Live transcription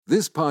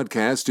This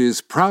podcast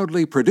is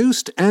proudly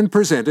produced and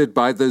presented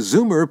by the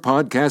Zoomer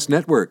Podcast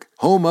Network,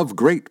 home of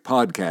great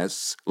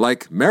podcasts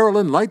like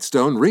Marilyn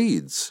Lightstone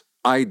Reads,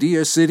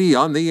 Idea City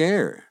on the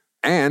Air,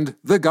 and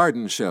The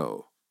Garden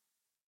Show.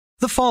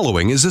 The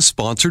following is a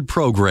sponsored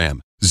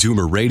program.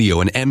 Zoomer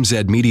Radio and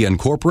MZ Media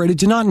Incorporated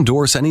do not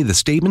endorse any of the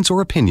statements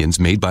or opinions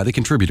made by the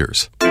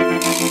contributors.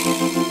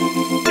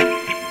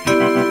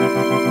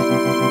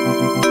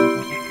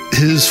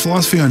 His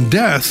philosophy on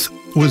death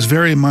was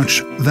very much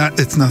that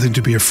it's nothing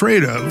to be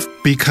afraid of,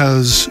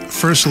 because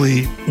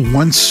firstly,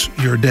 once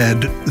you're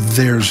dead,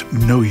 there's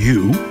no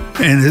you.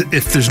 And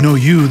if there's no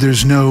you,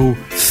 there's no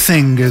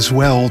thing as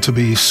well to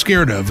be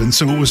scared of. And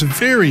so it was a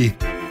very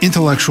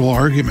intellectual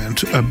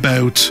argument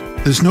about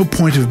there's no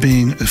point of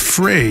being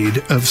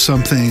afraid of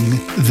something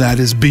that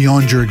is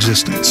beyond your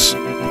existence.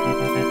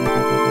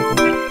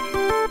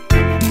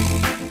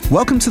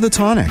 Welcome to The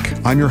Tonic.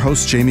 I'm your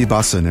host, Jamie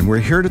Bussin, and we're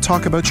here to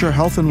talk about your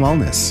health and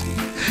wellness.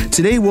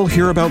 Today, we'll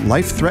hear about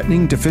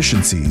life-threatening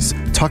deficiencies,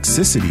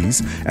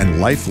 toxicities,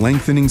 and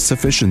life-lengthening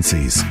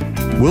sufficiencies.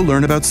 We'll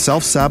learn about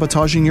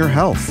self-sabotaging your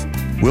health.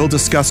 We'll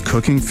discuss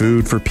cooking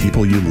food for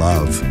people you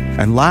love.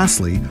 And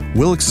lastly,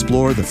 we'll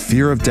explore the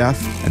fear of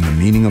death and the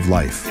meaning of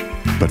life.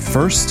 But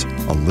first,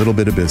 a little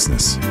bit of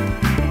business.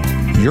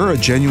 You're a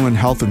genuine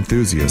health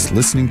enthusiast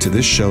listening to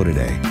this show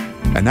today.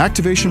 And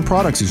Activation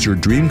Products is your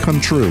dream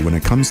come true when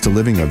it comes to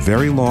living a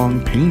very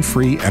long,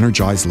 pain-free,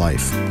 energized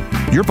life.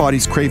 Your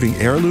body's craving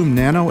heirloom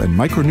nano and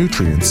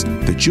micronutrients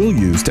that you'll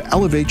use to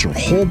elevate your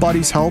whole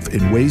body's health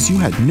in ways you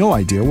had no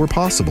idea were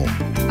possible.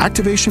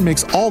 Activation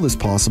makes all this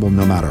possible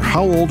no matter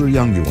how old or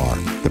young you are.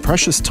 The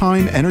precious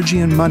time, energy,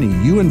 and money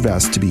you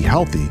invest to be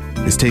healthy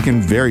is taken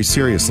very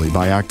seriously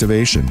by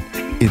Activation.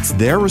 It's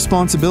their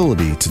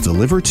responsibility to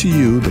deliver to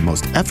you the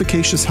most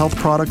efficacious health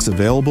products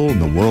available in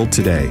the world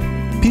today.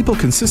 People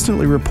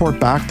consistently report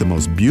back the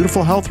most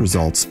beautiful health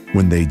results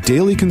when they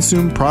daily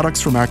consume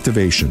products from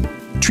Activation.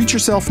 Treat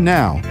yourself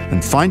now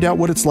and find out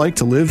what it's like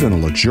to live in a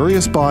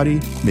luxurious body,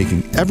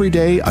 making every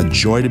day a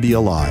joy to be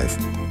alive.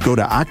 Go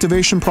to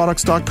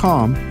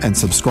activationproducts.com and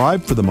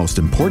subscribe for the most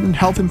important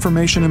health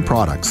information and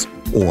products,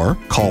 or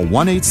call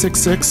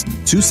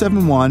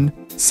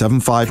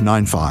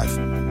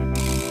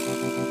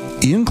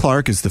 1-866-271-7595. Ian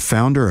Clark is the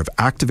founder of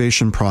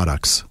Activation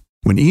Products.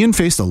 When Ian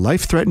faced a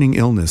life-threatening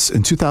illness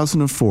in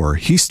 2004,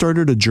 he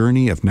started a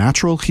journey of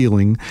natural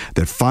healing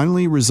that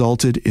finally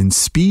resulted in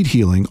speed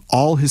healing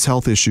all his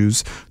health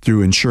issues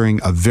through ensuring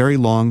a very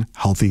long,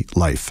 healthy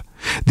life.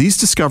 These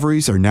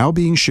discoveries are now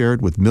being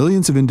shared with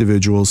millions of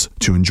individuals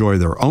to enjoy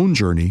their own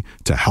journey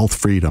to health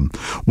freedom.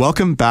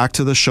 Welcome back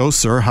to the show,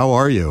 sir. How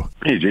are you?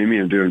 Hey, Jamie.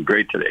 I'm doing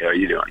great today. How are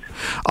you doing?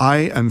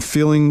 I am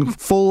feeling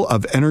full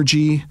of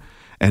energy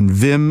and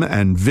vim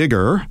and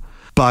vigor.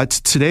 But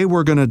today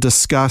we're going to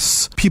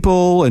discuss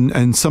people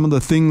and some of the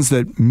things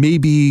that may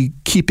be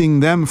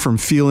keeping them from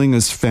feeling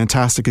as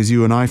fantastic as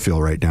you and I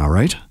feel right now,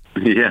 right?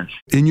 Yes.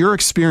 In your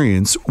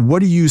experience,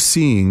 what are you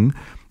seeing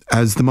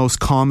as the most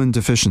common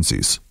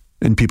deficiencies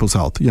in people's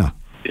health? Yeah,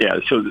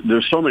 so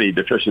there's so many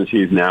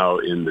deficiencies now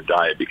in the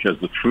diet because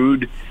the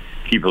food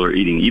people are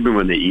eating, even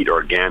when they eat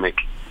organic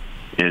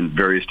and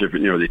various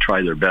different, they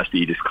try their best to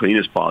eat as clean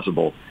as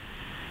possible.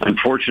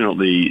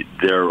 Unfortunately,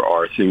 there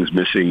are things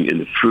missing in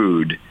the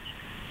food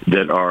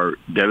that are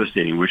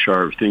devastating, which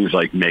are things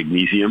like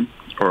magnesium,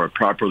 or a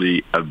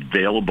properly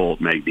available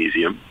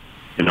magnesium,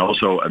 and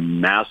also a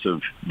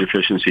massive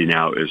deficiency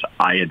now is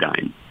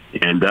iodine,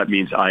 and that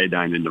means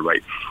iodine in the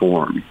right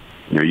form.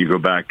 You go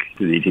back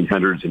to the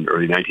 1800s and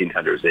early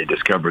 1900s, they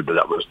discovered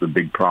that was the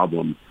big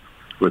problem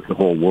with the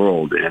whole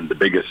world, and the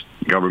biggest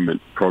government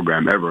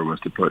program ever was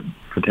to put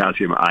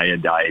potassium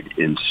iodide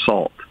in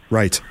salt.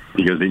 Right.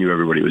 Because they knew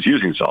everybody was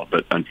using salt,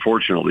 but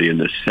unfortunately in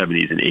the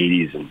 70s and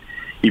 80s and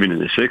even in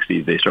the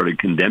 60s, they started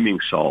condemning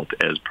salt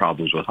as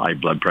problems with high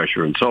blood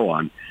pressure and so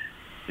on.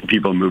 And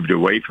people moved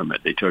away from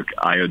it. They took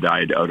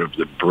iodide out of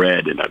the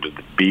bread and out of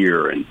the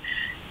beer, and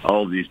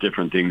all of these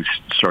different things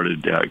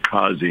started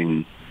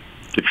causing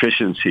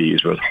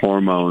deficiencies with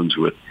hormones,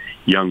 with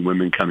young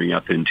women coming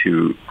up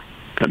into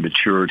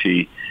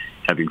maturity,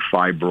 having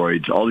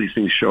fibroids. All these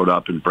things showed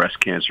up in breast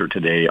cancer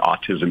today.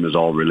 Autism is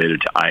all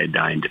related to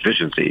iodine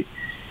deficiency.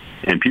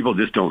 And people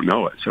just don't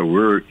know it. So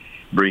we're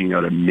bringing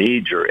out a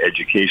major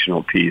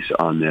educational piece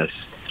on this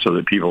so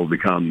that people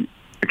become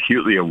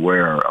acutely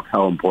aware of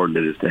how important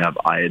it is to have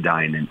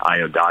iodine and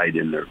iodide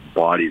in their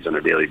bodies on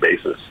a daily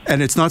basis.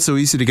 And it's not so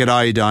easy to get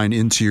iodine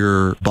into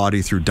your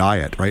body through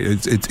diet,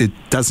 right? It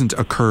doesn't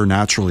occur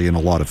naturally in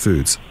a lot of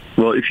foods.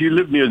 Well, if you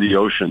live near the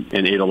ocean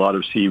and ate a lot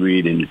of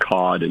seaweed and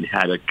cod and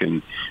haddock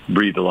and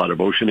breathe a lot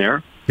of ocean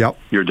air, yep,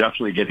 you're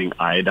definitely getting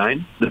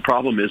iodine. The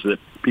problem is that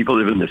people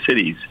live in the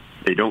cities.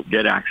 They don't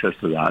get access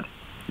to that.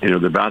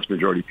 The vast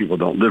majority of people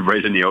don't live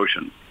right in the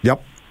ocean.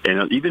 Yep.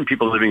 And even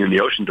people living in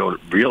the ocean don't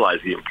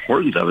realize the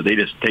importance of it. They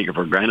just take it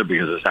for granted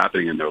because it's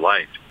happening in their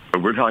life.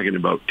 But we're talking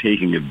about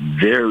taking a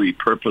very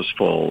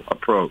purposeful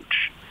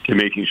approach to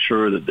making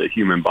sure that the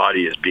human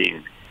body is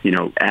being,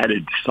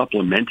 added,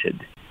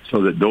 supplemented,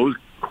 so that those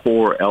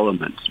core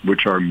elements,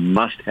 which are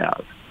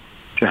must-have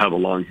to have a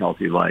long,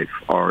 healthy life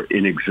are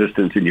in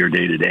existence in your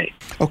day-to-day.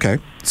 Okay.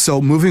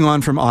 So moving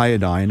on from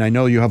iodine, I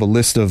know you have a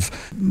list of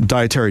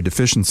dietary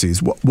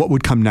deficiencies. What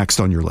would come next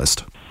on your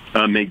list?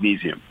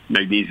 Magnesium.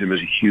 Magnesium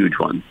is a huge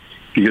one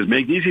because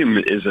magnesium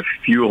is a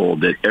fuel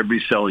that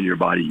every cell in your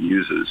body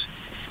uses,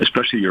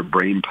 especially your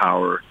brain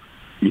power,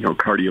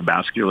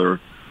 cardiovascular.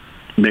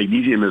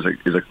 Magnesium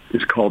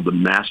is called the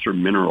master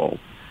mineral.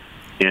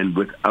 And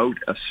without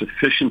a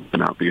sufficient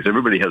amount, because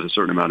everybody has a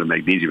certain amount of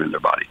magnesium in their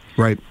body.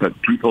 Right.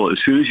 But people, as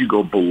soon as you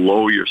go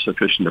below your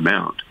sufficient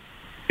amount,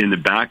 in the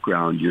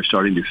background, you're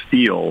starting to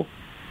feel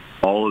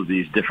all of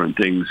these different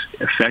things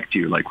affect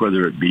you, like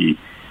whether it be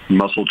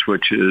muscle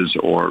twitches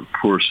or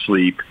poor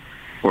sleep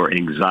or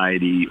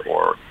anxiety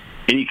or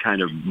any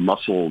kind of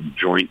muscle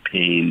joint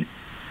pain,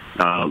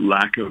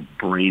 lack of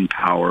brain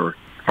power,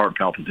 heart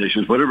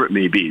palpitations, whatever it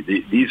may be.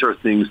 These are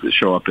things that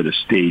show up at a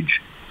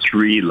stage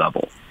 3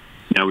 level.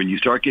 Now, when you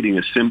start getting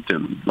a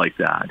symptom like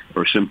that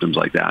or symptoms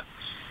like that,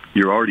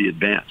 you're already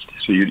advanced.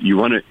 So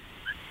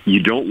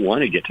you don't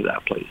want to get to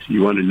that place.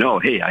 You want to know,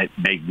 hey,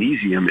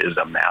 magnesium is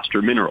a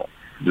master mineral.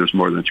 There's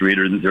more than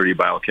 330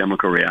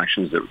 biochemical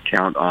reactions that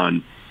count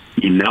on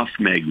enough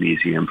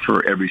magnesium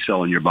for every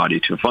cell in your body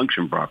to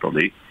function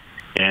properly.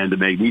 And the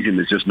magnesium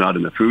is just not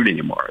in the food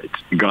anymore.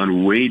 It's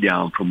gone way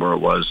down from where it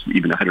was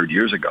even 100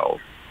 years ago.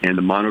 And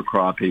the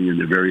monocropping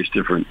and the various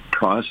different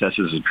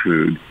processes of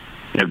food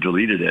have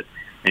deleted it.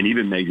 And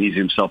even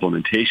magnesium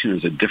supplementation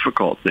is a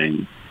difficult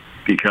thing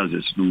because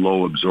it's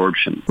low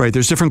absorption. Right.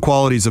 There's different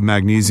qualities of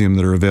magnesium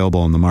that are available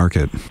on the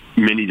market.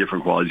 Many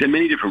different qualities and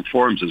many different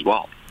forms as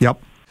well.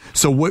 Yep.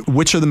 So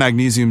which of the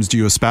magnesiums do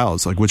you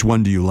espouse? Like, which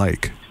one do you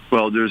like?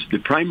 Well, there's the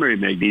primary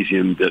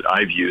magnesium that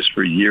I've used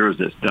for years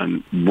that's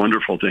done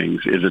wonderful things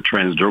is a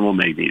transdermal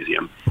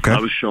magnesium. Okay. I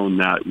was shown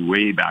that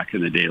way back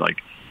in the day, like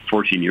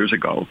 14 years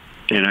ago.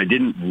 And I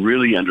didn't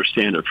really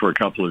understand it for a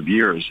couple of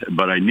years,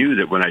 but I knew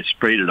that when I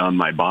sprayed it on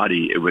my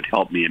body, it would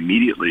help me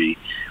immediately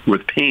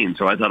with pain.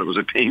 So I thought it was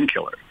a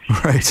painkiller.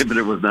 Right. But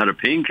it was not a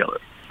painkiller.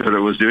 What it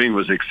was doing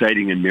was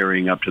exciting and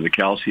marrying up to the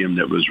calcium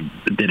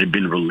that had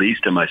been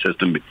released in my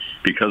system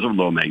because of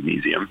low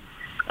magnesium.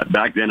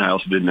 Back then, I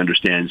also didn't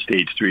understand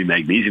stage 3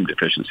 magnesium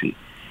deficiency.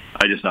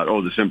 I just thought,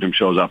 the symptom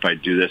shows up, I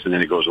do this, and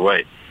then it goes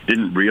away.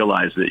 Didn't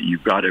realize that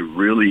you've got to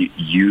really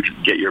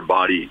get your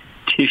body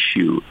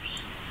tissue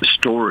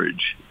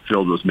storage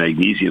filled with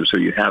magnesium so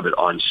you have it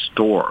on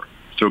store.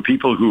 So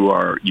people who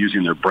are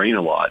using their brain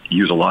a lot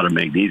use a lot of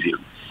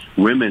magnesium.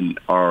 Women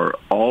are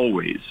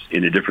always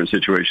in a different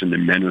situation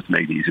than men with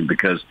magnesium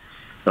because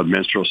of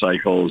menstrual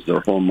cycles. Their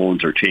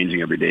hormones are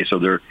changing every day.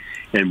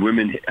 And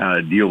women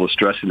deal with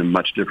stress in a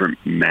much different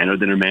manner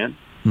than a man.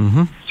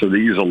 Mm-hmm. So they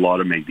use a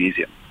lot of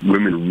magnesium.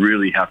 Women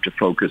really have to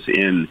focus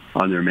in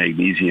on their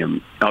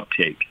magnesium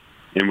uptake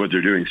and what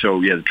they're doing.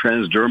 So the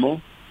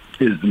transdermal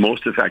is the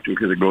most effective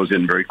because it goes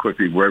in very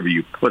quickly wherever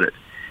you put it.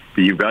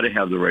 But you've got to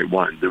have the right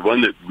one. The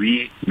one that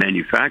we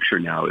manufacture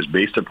now is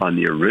based upon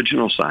the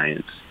original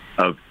science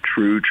of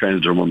true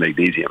transdermal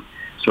magnesium.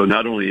 So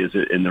not only is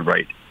it in the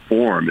right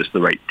form, it's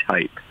the right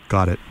type.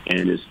 Got it.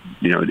 And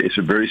it's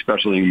a very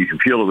special thing. You can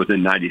feel it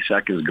within 90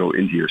 seconds go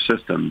into your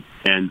system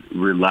and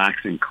relax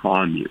and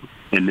calm you.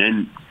 And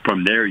then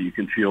from there, you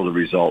can feel the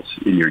results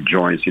in your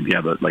joints. If you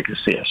have a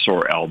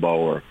sore elbow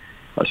or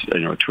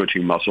a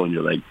twitching muscle in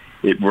your leg,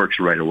 it works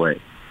right away.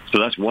 So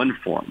that's one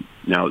form.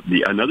 Now,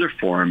 another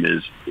form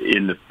is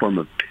in the form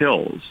of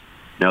pills.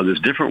 Now, there's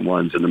different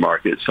ones in the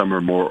market. Some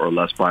are more or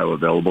less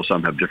bioavailable.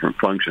 Some have different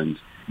functions.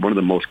 One of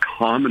the most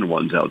common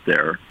ones out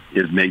there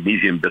is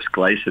magnesium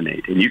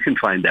bisglycinate. And you can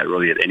find that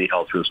really at any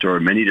health food store.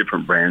 Many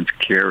different brands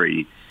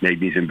carry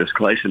magnesium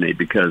bisglycinate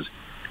because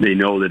they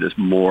know that it's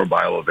more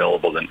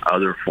bioavailable than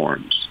other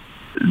forms.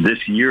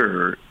 This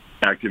year,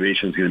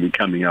 Activation is going to be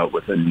coming out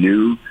with a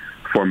new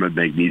form of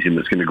magnesium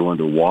that's going to go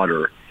into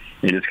water,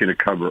 and it's going to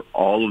cover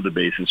all of the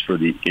bases for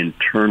the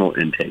internal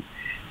intake.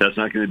 That's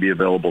not going to be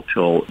available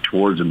till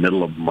towards the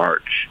middle of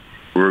March.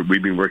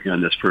 We've been working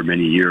on this for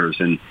many years,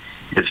 and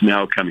it's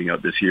now coming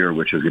out this year,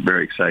 which is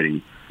very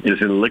exciting. And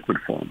it's in a liquid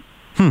form.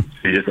 So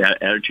you just add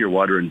it to your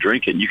water and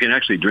drink it. You can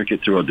actually drink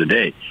it throughout the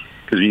day.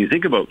 Because when you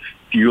think about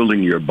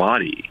fueling your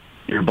body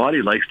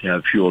likes to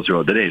have fuel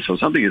throughout the day. So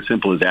something as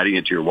simple as adding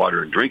it to your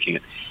water and drinking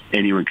it,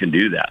 anyone can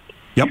do that.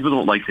 Yep. People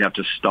don't like to have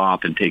to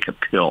stop and take a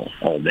pill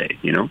all day,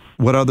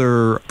 What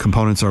other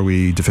components are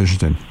we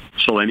deficient in?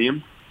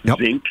 Selenium, Yep.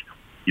 zinc.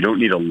 You don't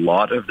need a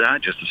lot of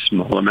that, just a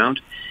small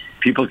amount.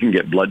 People can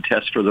get blood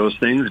tests for those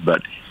things,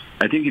 but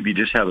I think if you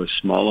just have a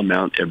small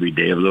amount every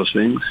day of those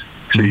things,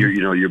 so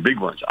your big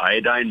ones,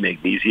 iodine,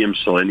 magnesium,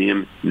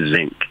 selenium,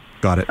 zinc.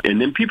 Got it.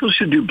 And then people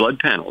should do blood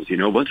panels.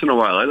 Once in a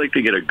while, I like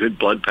to get a good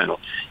blood panel.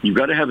 You've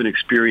got to have an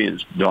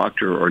experienced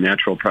doctor or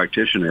natural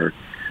practitioner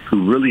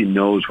who really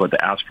knows what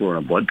to ask for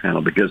on a blood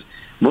panel, because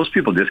most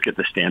people just get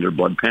the standard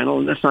blood panel,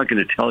 and that's not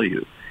going to tell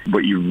you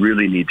what you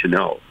really need to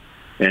know.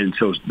 And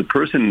so the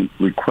person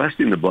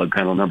requesting the blood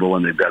panel, number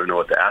one, they've got to know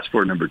what to ask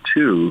for. Number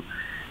two,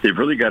 they've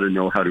really got to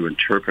know how to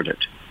interpret it.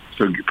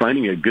 So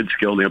finding a good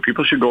skill,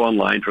 people should go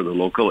online for the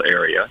local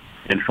area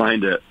and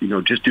find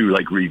just do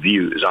like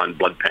reviews on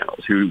blood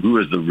panels. Who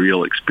has the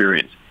real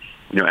experience?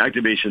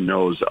 Activation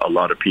knows a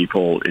lot of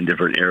people in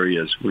different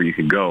areas where you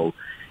can go.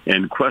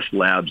 And Quest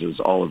Labs is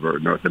all over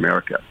North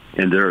America,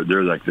 and they're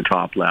like the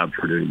top lab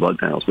for doing blood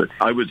panels. But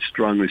I would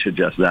strongly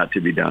suggest that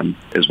to be done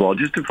as well,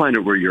 just to find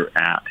out where you're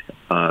at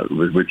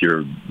with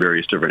your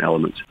various different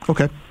elements.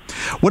 Okay.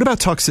 What about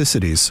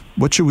toxicities?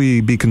 What should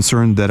we be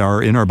concerned that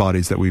are in our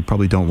bodies that we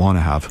probably don't want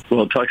to have?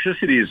 Well,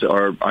 toxicities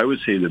are, I would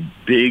say, the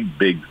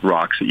big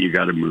rocks that you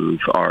got to move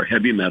are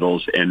heavy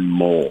metals and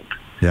mold.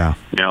 Yeah.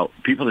 Now,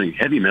 people think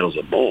heavy metals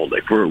and mold.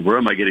 Like, where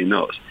am I getting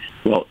those?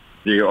 Well,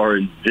 they are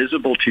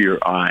invisible to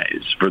your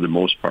eyes for the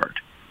most part.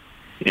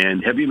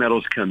 And heavy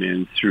metals come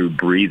in through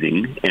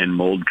breathing, and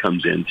mold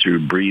comes in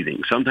through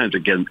breathing. Sometimes,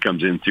 again, it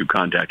comes in through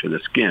contact with the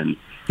skin.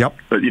 Yep.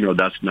 But,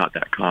 that's not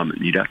that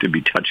common. You'd have to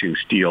be touching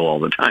steel all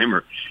the time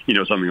or,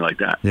 something like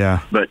that.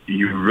 Yeah. But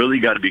you really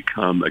got to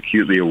become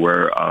acutely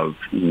aware of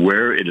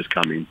where it is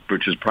coming,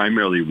 which is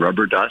primarily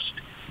rubber dust,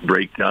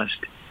 brake dust,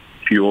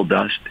 fuel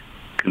dust,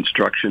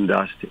 construction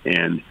dust,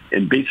 and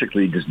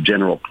basically just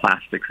general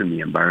plastics in the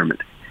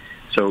environment.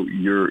 So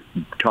you're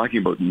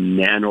talking about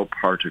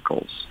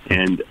nanoparticles.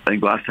 And I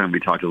think last time we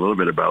talked a little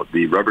bit about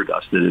the rubber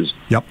dust that is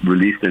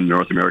released in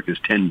North America is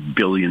 10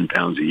 billion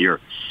pounds a year,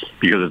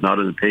 because it's not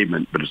on the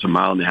pavement, but it's a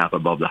mile and a half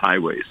above the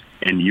highways.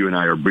 And you and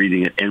I are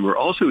breathing it. And we're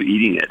also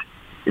eating it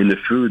in the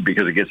food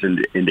because it gets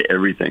into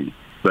everything.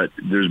 But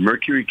there's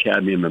mercury,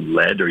 cadmium, and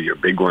lead are your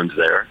big ones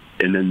there.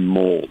 And then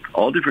mold,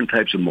 all different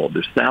types of mold.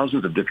 There's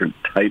thousands of different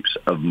types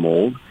of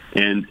mold.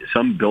 And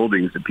some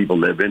buildings that people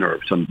live in, or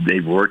some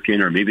they've worked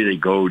in, or maybe they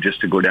go just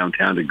to go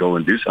downtown to go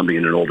and do something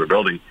in an older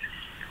building,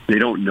 they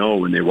don't know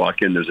when they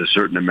walk in there's a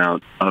certain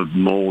amount of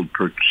mold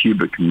per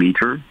cubic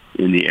meter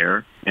in the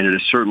air. And at a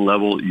certain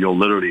level, you'll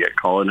literally get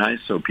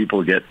colonized. So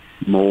people get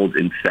mold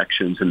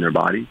infections in their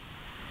body.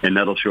 And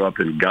that'll show up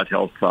in gut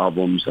health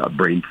problems,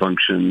 brain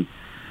function.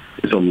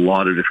 There's a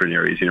lot of different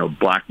areas.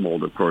 Black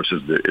mold, of course,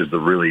 is the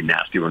really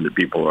nasty one that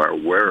people are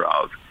aware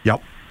of.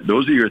 Yep.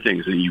 Those are your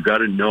things, and you've got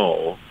to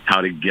know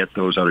how to get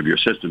those out of your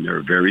system. There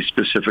are very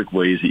specific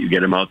ways that you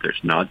get them out there.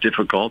 It's not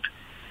difficult.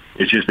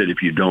 It's just that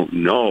if you don't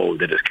know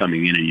that it's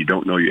coming in and you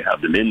don't know you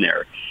have them in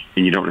there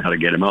and you don't know how to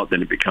get them out,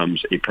 then it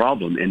becomes a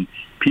problem. And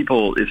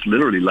people, it's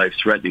literally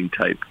life-threatening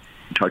type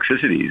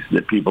toxicities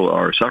that people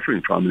are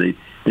suffering from.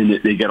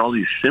 They get all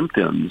these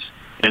symptoms,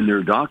 and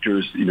their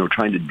doctors,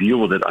 trying to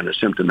deal with it on a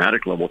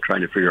symptomatic level,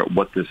 trying to figure out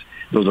what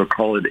those are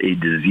called a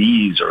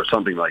disease or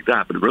something like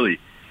that. But really,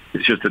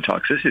 it's just a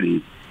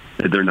toxicity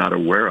that they're not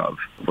aware of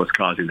what's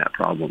causing that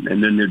problem.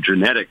 And then their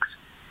genetics,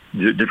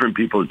 different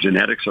people's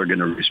genetics are going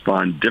to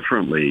respond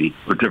differently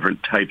with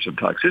different types of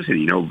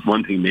toxicity.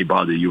 One thing may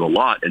bother you a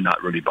lot and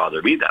not really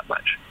bother me that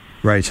much.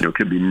 Right. It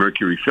could be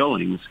mercury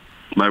fillings.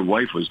 My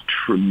wife was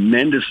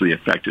tremendously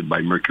affected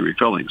by mercury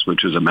fillings,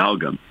 which is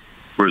amalgam.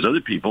 Whereas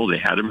other people, they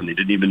had them and they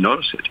didn't even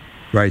notice it.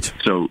 Right.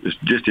 So it's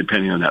just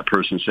depending on that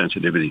person's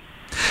sensitivity.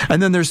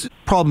 And then there's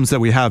problems that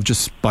we have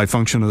just by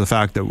function of the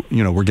fact that,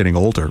 we're getting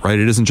older, right?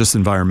 It isn't just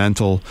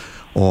environmental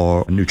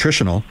or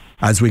nutritional.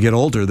 As we get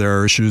older, there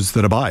are issues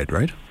that abide,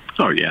 right?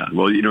 Oh, yeah.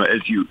 Well,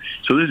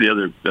 so this is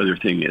the other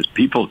thing is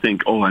people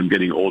think, I'm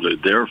getting older,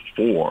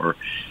 therefore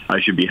I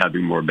should be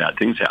having more bad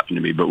things happen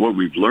to me. But what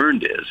we've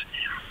learned is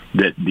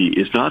that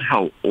it's not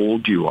how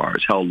old you are,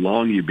 it's how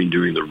long you've been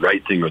doing the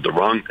right thing or the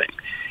wrong thing.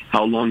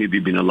 How long have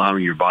you been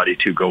allowing your body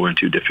to go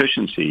into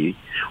deficiency,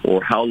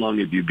 or how long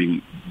have you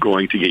been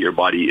going to get your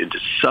body into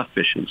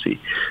sufficiency?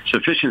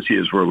 Sufficiency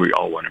is where we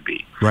all want to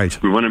be.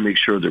 Right. We want to make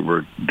sure that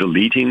we're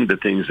deleting the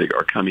things that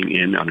are coming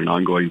in on an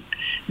ongoing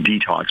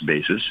detox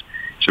basis,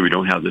 so we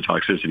don't have the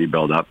toxicity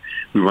build up.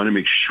 We want to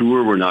make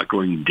sure we're not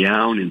going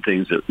down in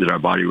things that our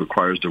body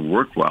requires to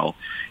work well,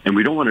 and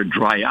we don't want to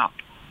dry up,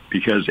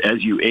 because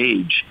as you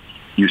age,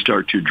 you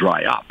start to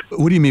dry up.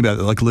 What do you mean by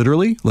that? Like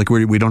literally? Like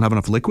we don't have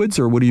enough liquids,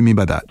 or what do you mean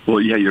by that? Well,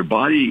 yeah, your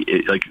body,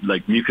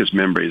 like mucous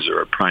membranes are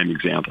a prime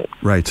example.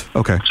 Right.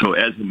 Okay. So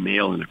as a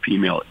male and a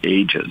female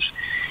ages,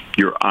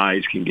 your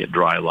eyes can get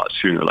dry a lot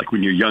sooner. Like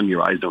when you're young,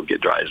 your eyes don't get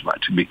dry as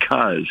much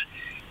because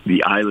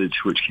the eyelids,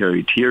 which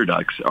carry tear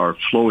ducts, are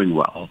flowing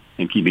well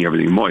and keeping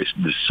everything moist.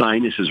 The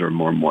sinuses are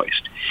more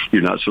moist.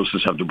 You're not so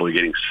susceptible to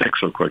getting sick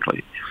so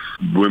quickly.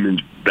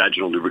 Women's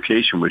vaginal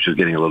lubrication, which is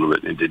getting a little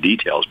bit into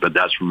details, but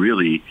that's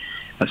really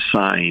a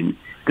sign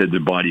that the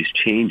body's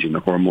changing. The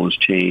hormones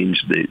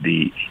change.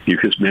 The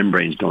mucous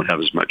membranes don't have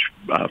as much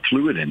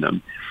fluid in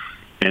them,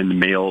 and the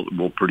male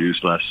will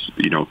produce less,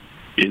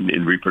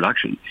 in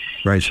reproduction.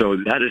 Right. So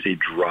that is a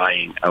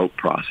drying out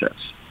process.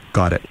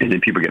 Got it. And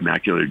then people get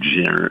macular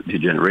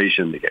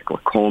degeneration, they get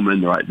glaucoma,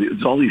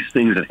 there's all these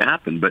things that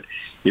happen. But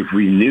if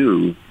we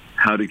knew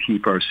how to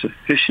keep our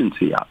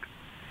sufficiency up,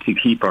 to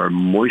keep our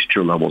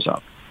moisture levels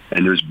up,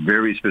 and there's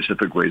very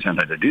specific ways on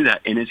how to do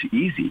that, and it's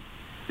easy.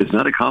 It's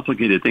not a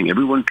complicated thing.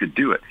 Everyone could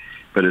do it,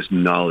 but it's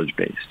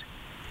knowledge-based.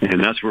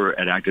 And that's where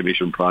at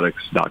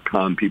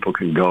activationproducts.com people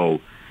can go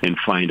and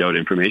find out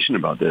information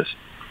about this.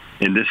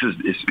 And this is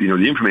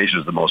the information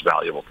is the most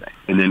valuable thing.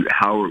 And then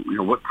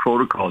what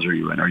protocols are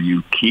you in? Are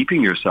you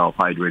keeping yourself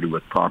hydrated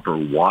with proper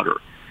water?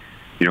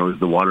 Is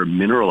the water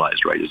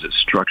mineralized right? Is it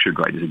structured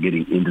right? Is it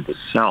getting into the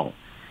cell?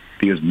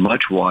 Because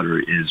most water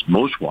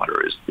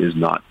is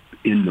not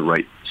in the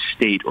right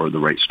state or the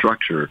right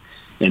structure,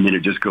 and then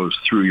it just goes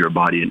through your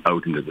body and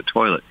out into the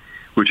toilet,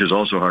 which is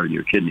also hard on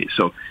your kidneys.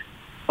 So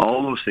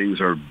all those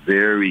things are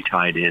very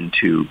tied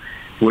into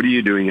what are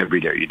you doing every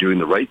day? Are you doing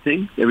the right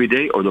thing every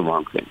day or the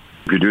wrong thing?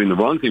 If you're doing the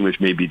wrong thing, which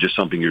may be just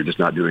something you're just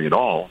not doing at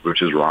all,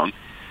 which is wrong,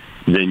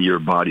 then your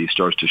body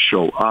starts to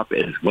show up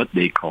as what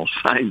they call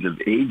signs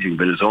of aging,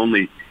 but it's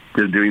only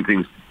they're doing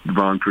things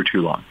wrong for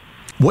too long.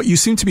 What you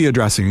seem to be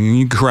addressing, and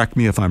you can correct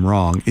me if I'm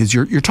wrong, is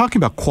you're talking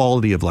about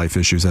quality of life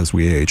issues as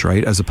we age,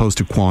 right? As opposed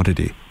to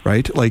quantity,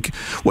 right? Like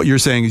what you're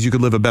saying is you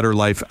could live a better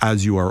life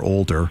as you are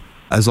older,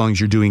 as long as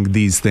you're doing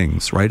these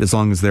things, right? As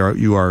long as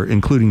you are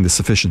including the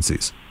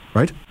sufficiencies,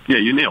 right? Yeah,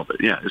 you nailed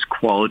it. Yeah, it's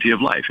quality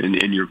of life.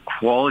 And your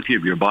quality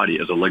of your body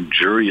as a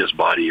luxurious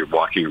body you're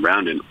walking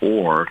around in,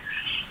 or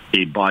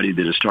a body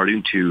that is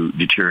starting to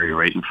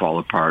deteriorate and fall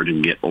apart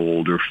and get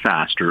older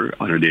faster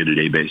on a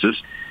day-to-day basis.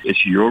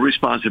 It's your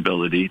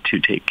responsibility to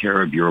take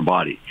care of your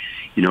body.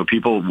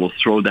 People will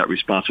throw that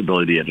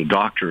responsibility at a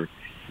doctor,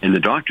 and the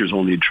doctor's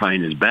only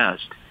trying his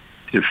best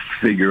to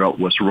figure out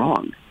what's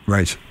wrong.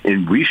 Right.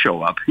 And we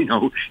show up,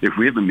 if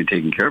we haven't been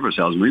taking care of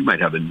ourselves, we might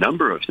have a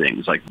number of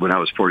things. Like when I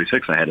was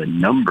 46, I had a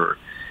number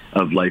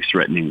of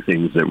life-threatening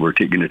things that were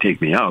going to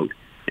take me out.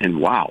 And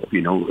wow,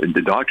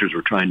 the doctors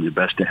were trying their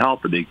best to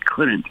help, but they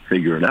couldn't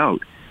figure it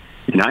out.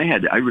 And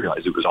I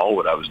realized it was all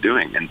what I was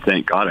doing. And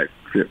thank God I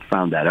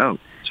found that out.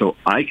 So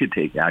I could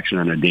take action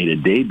on a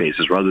day-to-day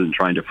basis rather than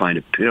trying to find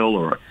a pill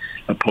or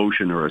a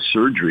potion or a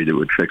surgery that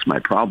would fix my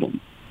problem.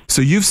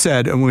 So you've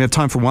said, and we have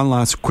time for one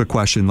last quick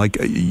question, like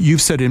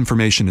you've said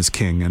information is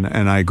king, and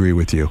I agree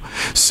with you.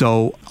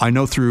 So I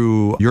know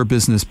through your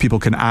business, people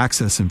can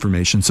access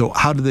information. So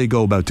how do they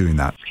go about doing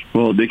that?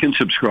 Well, they can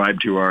subscribe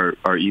to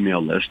our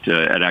email list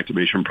at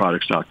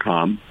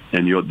activationproducts.com,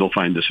 and they'll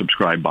find the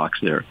subscribe box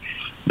there.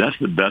 That's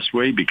the best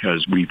way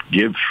because we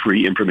give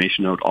free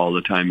information out all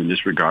the time in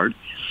this regard.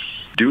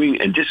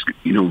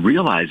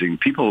 Realizing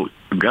people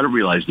have got to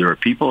realize there are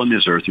people on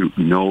this earth who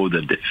know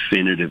the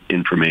definitive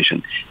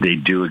information. They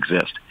do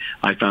exist.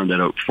 I found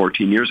that out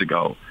 14 years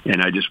ago,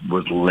 and I just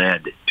was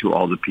led to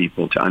all the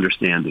people to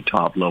understand the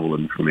top level of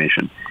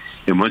information.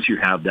 And once you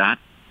have that,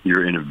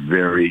 you're in a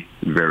very,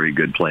 very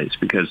good place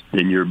because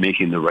then you're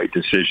making the right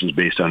decisions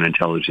based on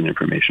intelligent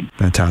information.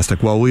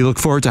 Fantastic. Well, we look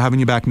forward to having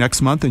you back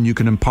next month and you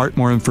can impart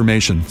more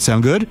information.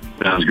 Sound good?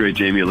 Sounds great,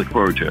 Jamie. I look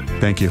forward to it.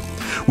 Thank you.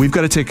 We've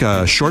got to take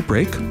a short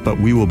break, but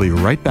we will be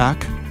right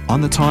back on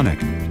The Tonic.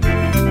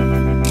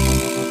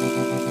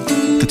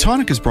 The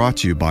Tonic is brought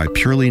to you by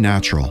Purely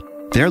Natural.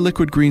 Their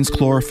Liquid Greens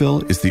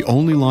Chlorophyll is the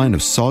only line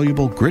of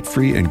soluble,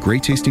 grit-free, and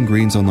great-tasting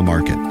greens on the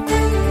market.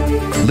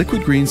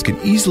 Liquid greens can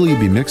easily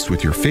be mixed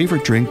with your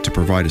favorite drink to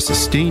provide a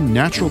sustained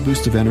natural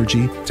boost of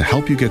energy to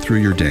help you get through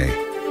your day.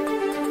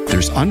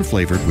 There's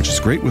unflavored, which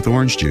is great with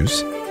orange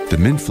juice. The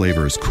mint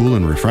flavor is cool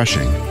and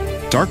refreshing.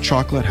 Dark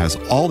chocolate has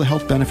all the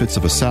health benefits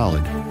of a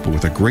salad, but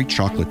with a great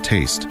chocolate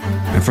taste.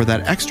 And for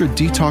that extra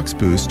detox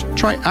boost,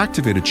 try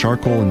activated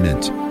charcoal and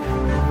mint.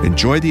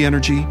 Enjoy the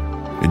energy,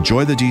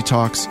 enjoy the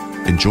detox,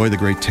 enjoy the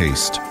great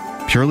taste.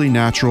 Purely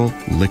Natural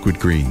Liquid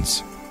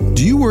Greens.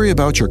 Do you worry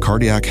about your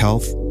cardiac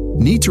health?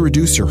 Need to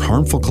reduce your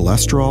harmful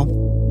cholesterol?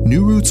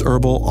 New Roots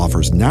Herbal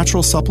offers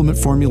natural supplement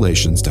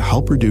formulations to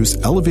help reduce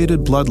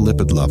elevated blood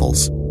lipid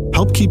levels,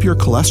 help keep your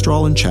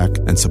cholesterol in check,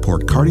 and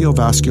support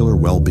cardiovascular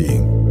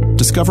well-being.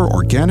 Discover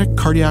organic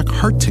cardiac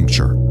heart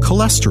tincture,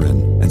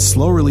 cholesterol, and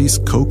slow-release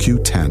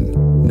CoQ10.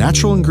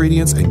 Natural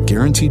ingredients and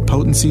guaranteed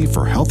potency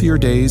for healthier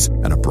days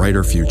and a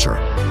brighter future.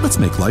 Let's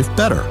make life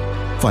better.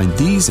 Find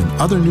these and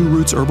other New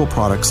Roots Herbal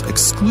products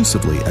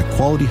exclusively at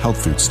quality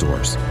health food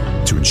stores.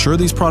 To ensure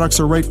these products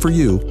are right for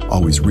you,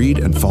 always read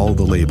and follow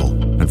the label.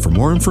 And for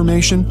more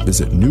information,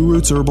 visit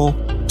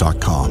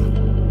newrootsherbal.com.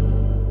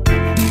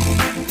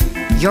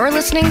 You're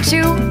listening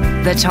to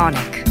The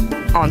Tonic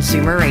on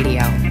Zoomer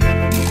Radio.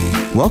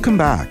 Welcome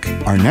back.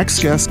 Our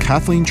next guest,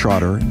 Kathleen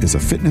Trotter, is a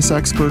fitness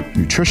expert,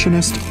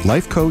 nutritionist,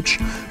 life coach,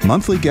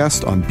 monthly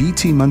guest on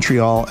BT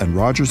Montreal and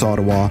Rogers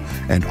Ottawa,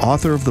 and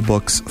author of the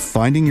books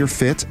Finding Your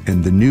Fit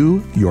and the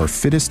new Your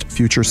Fittest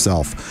Future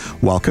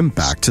Self. Welcome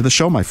back to the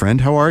show, my friend.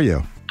 How are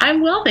you?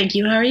 I'm well, thank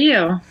you. How are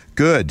you?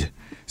 Good.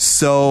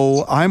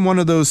 So I'm one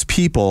of those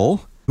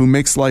people who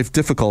makes life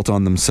difficult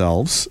on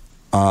themselves.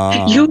 You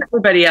and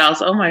everybody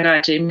else. Oh my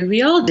God, Jamie,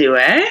 we all do,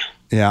 eh?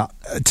 Yeah.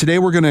 Today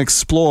we're going to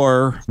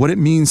explore what it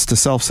means to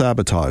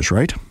self-sabotage,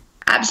 right?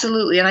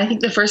 Absolutely. And I think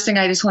the first thing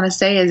I just want to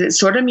say is it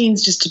sort of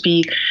means just to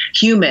be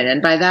human.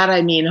 And by that,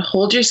 I mean,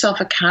 hold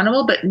yourself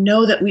accountable, but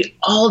know that we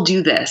all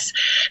do this.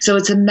 So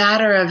it's a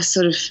matter of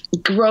sort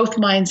of growth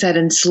mindset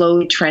and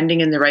slowly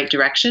trending in the right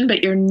direction,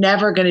 but you're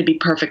never going to be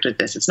perfect with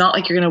this. It's not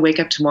like you're going to wake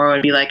up tomorrow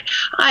and be like,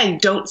 I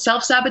don't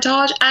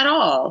self-sabotage at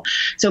all.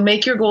 So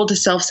make your goal to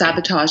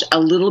self-sabotage a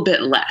little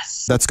bit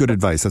less. That's good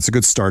advice. That's a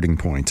good starting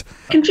point.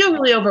 It can feel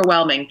really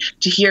overwhelming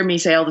to hear me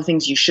say all the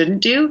things you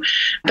shouldn't do,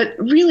 but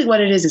really what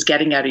it is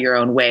getting out of your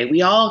own way.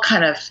 We all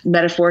kind of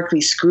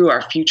metaphorically screw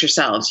our future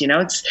selves.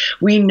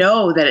 We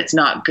know that it's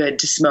not good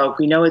to smoke.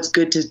 We know it's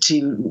good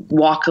to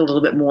walk a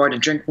little bit more, to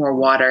drink more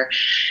water.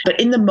 But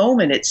in the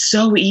moment, it's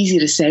so easy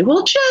to say,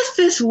 well, just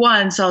this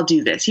once I'll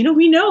do this.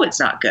 We know it's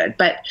not good,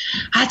 but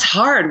that's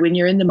hard when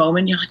you're in the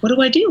moment. You're like, what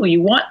do I do?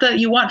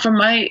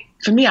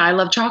 For me, I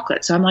love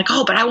chocolate. So I'm like,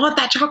 oh, but I want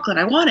that chocolate.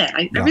 I want it.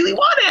 I really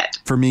want it.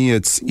 For me,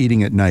 it's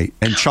eating at night.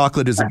 And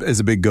chocolate is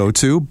a big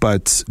go-to,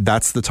 but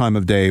that's the time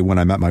of day when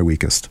I'm at my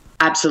weakest.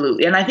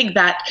 Absolutely. And I think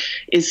that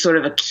is sort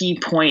of a key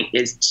point,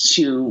 is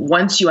to,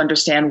 once you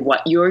understand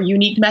what your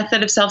unique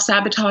method of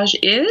self-sabotage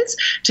is,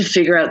 to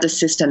figure out the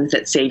systems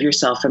that save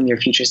yourself from your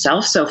future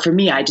self. So for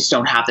me, I just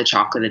don't have the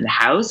chocolate in the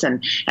house.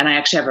 And I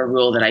actually have a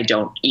rule that I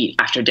don't eat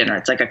after dinner.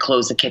 It's like I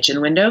close the kitchen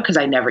window because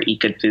I never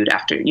eat good food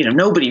after,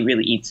 nobody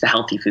really eats the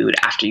healthy food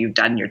after you've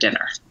done your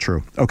dinner.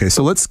 True. Okay.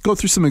 So let's go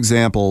through some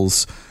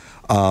examples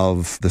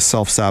of the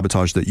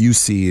self-sabotage that you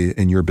see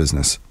in your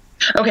business.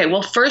 Okay,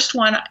 well, first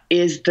one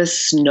is the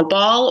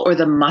snowball or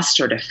the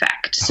mustard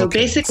effect. So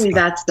basically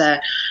that's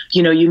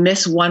you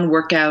miss one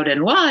workout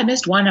and, well, I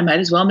missed one, I might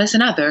as well miss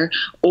another.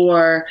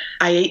 Or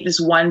I ate this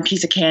one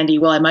piece of candy,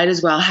 well, I might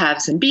as well have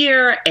some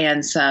beer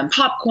and some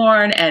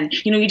popcorn. And,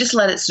 you just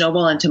let it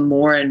snowball into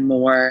more and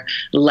more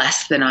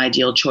less than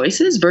ideal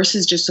choices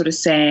versus just sort of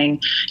saying,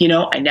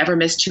 I never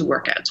miss two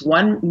workouts.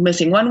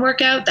 Missing one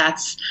workout,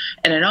 that's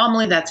an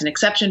anomaly, that's an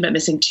exception, but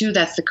missing two,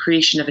 that's the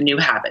creation of a new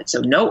habit. So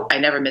no, I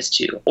never miss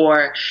two. Or,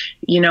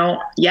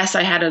 yes,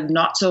 I had a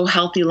not so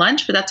healthy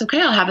lunch, but that's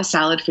okay. I'll have a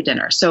salad for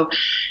dinner. So,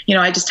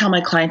 I just tell my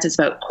clients it's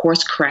about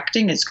course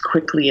correcting as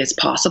quickly as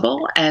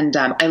possible. And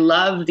I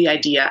love the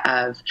idea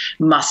of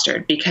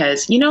mustard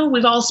because,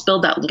 we've all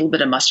spilled that little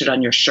bit of mustard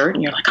on your shirt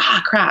and you're like,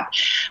 crap.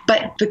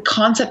 But the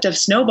concept of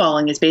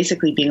snowballing is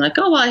basically being like,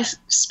 oh, well, I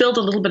spilled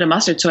a little bit of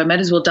mustard, so I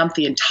might as well dump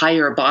the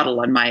entire bottle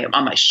on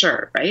my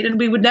shirt, right? And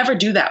we would never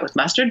do that with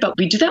mustard, but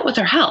we do that with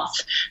our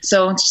health.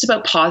 So it's just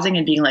about pausing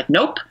and being like,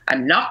 nope,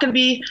 I'm not going to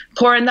be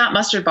pouring that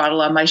mustard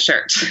bottle on my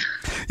shirt.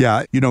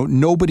 Yeah.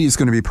 Nobody's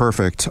going to be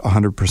perfect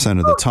 100%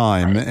 of the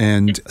time.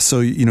 And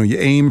so, you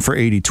aim for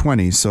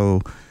 80-20.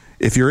 So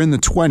if you're in the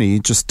 20,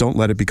 just don't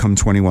let it become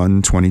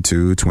 21,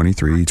 22,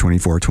 23,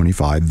 24,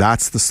 25.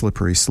 That's the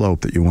slippery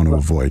slope that you want to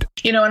avoid.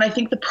 And I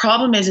think the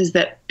problem is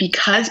that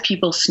because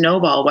people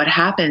snowball, what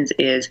happens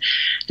is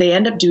they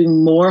end up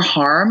doing more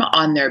harm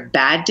on their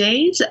bad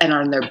days and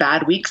on their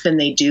bad weeks than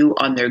they do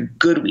on their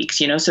good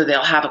weeks. So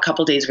they'll have a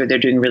couple days where they're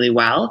doing really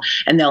well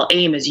and they'll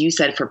aim, as you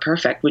said, for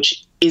perfect,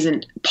 which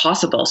isn't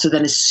possible. So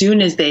then as soon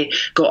as they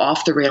go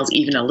off the rails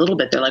even a little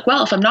bit, they're like,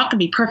 well, if I'm not going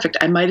to be perfect,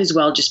 I might as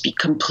well just be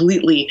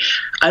completely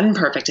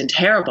unperfect and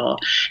terrible.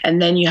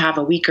 And then you have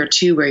a week or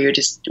two where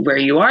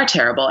you are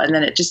terrible. And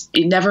then it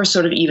never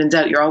sort of evens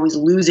out. You're always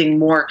losing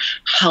more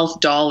health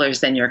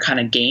dollars than you're kind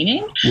of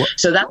gaining. What?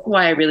 So that's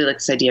why I really like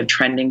this idea of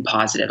trending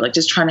positive, like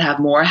just trying to have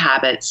more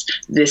habits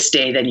this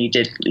day than you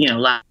did,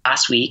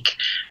 last week,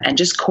 and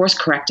just course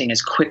correcting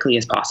as quickly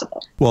as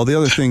possible. Well, the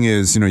other thing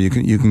is,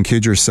 you can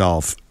kid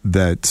yourself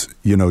that,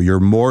 you're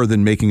more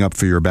than making up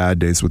for your bad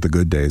days with the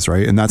good days,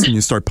 right? And that's when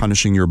you start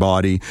punishing your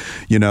body,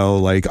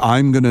 like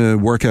I'm going to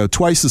work out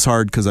twice as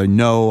hard because I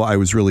know I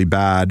was really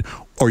bad.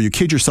 Or you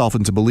kid yourself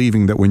into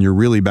believing that when you're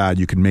really bad,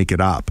 you can make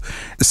it up.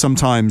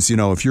 Sometimes,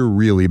 if you're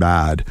really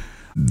bad,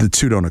 the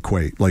two don't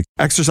equate. Like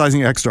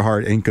exercising extra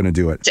hard ain't going to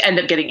do it. To end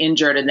up getting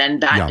injured, and then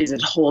that is a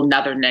whole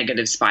nother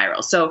negative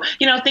spiral. So,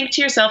 think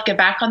to yourself, get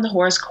back on the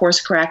horse, course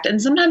correct. And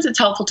sometimes it's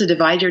helpful to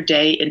divide your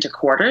day into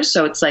quarters.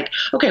 So it's like,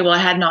 okay, well, I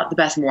had not the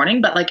best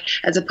morning, but like,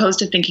 as opposed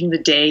to thinking the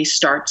day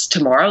starts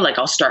tomorrow, like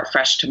I'll start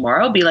fresh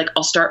tomorrow, be like,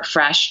 I'll start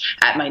fresh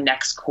at my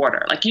next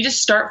quarter. Like you just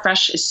start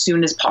fresh as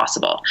soon as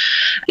possible.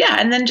 Yeah.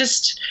 And then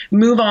just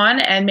move on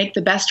and make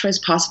the best choice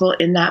possible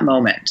in that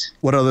moment.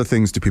 What other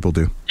things do people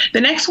do?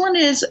 The next one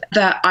is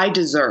that I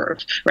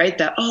deserve, right?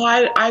 That,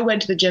 I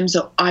went to the gym,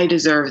 so I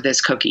deserve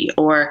this cookie.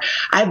 Or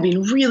I've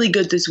been really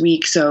good this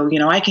week, so,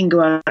 I can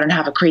go out and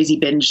have a crazy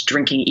binge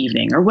drinking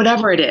evening or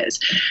whatever it is.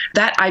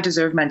 That I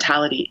deserve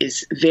mentality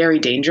is very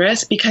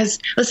dangerous because,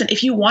 listen,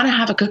 if you want to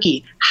have a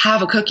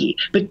cookie,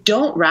 but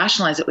don't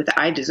rationalize it with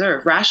I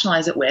deserve.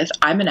 Rationalize it with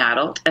I'm an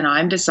adult and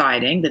I'm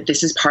deciding that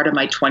this is part of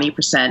my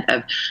 20%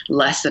 of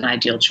less than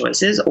ideal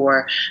choices,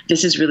 or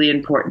this is really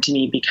important to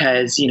me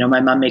because,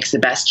 my mom makes the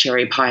best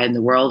cherry pie in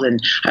the world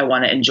and I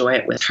want to enjoy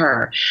it with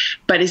her.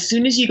 But as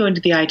soon as you go into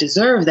the I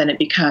deserve, then it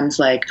becomes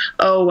like,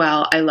 oh,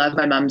 well, I love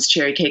my mom's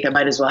cherry cake. I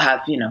might as well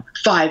have,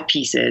 5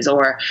 pieces,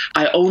 or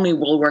I only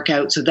will work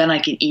out so then I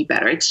can eat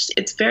better.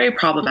 It's very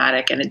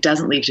problematic, and it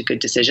doesn't lead to good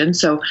decisions.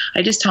 So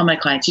I just tell my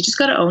clients, you just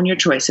got to own your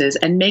choices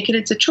and make it,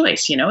 it's a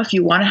choice. If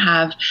you want to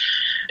have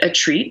a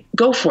treat,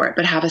 go for it,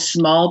 but have a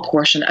small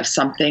portion of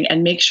something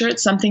and make sure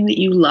it's something that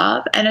you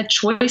love and a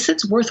choice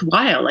that's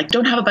worthwhile. Like,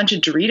 don't have a bunch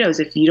of Doritos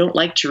if you don't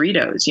like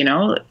Doritos.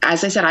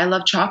 As I said, I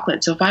love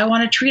chocolate. So if I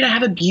want a treat, I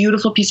have a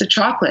beautiful piece of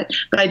chocolate,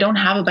 but I don't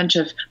have a bunch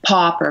of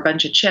pop or a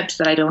bunch of chips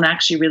that I don't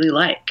actually really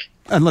like.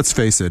 And let's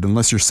face it,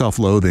 unless you're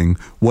self-loathing,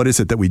 what is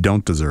it that we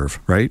don't deserve,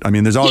 right? I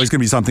mean, there's always going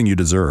to be something you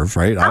deserve,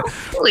 right?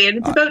 Absolutely. And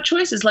it's about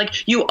choices.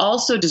 Like, you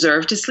also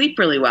deserve to sleep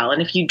really well.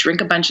 And if you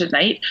drink a bunch at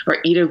night or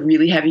eat a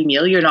really heavy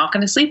meal, you're not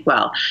going to sleep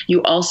well.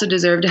 You also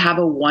deserve to have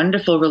a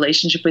wonderful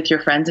relationship with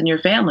your friends and your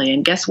family.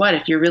 And guess what?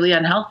 If you're really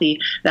unhealthy,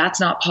 that's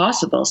not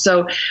possible.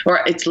 Or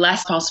it's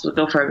less possible to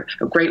go for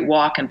a great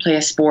walk and play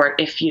a sport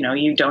if,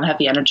 you don't have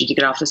the energy to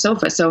get off the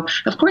sofa. So,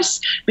 of course,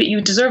 but you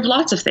deserve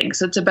lots of things.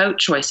 So it's about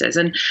choices.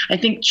 And I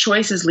think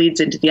choices leads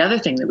into the other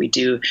thing that we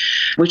do,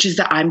 which is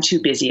the I'm too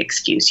busy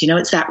excuse.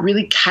 It's that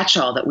really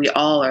catch-all that we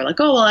all are like,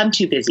 oh, well, I'm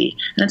too busy.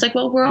 And it's like,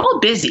 well, we're all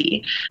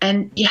busy.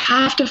 And you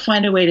have to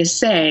find a way to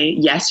say,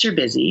 yes, you're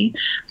busy,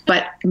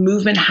 but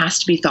movement has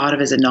to be thought of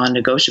as a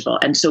non-negotiable.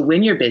 And so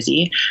when you're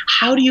busy,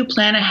 how do you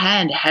plan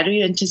ahead? How do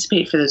you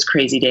anticipate for those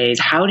crazy days?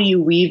 How do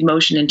you weave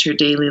motion into your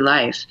daily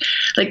life?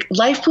 Like,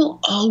 life will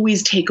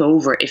always take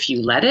over if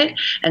you let it.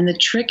 And the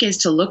trick is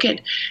to look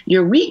at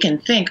your week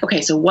and think,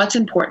 okay, so what's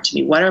important to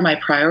me? What are my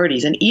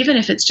priorities? And even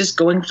if it's just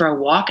going for a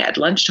walk at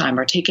lunchtime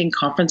or taking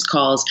conference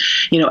calls,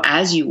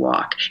 as you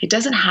walk, it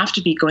doesn't have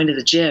to be going to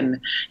the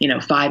gym,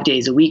 5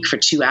 days a week for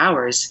 2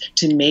 hours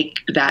to make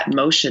that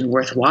motion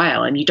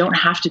worthwhile. And you don't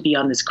have to be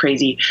on this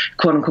crazy,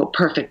 quote unquote,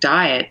 perfect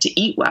diet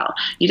to eat well.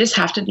 You just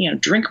have to,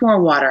 drink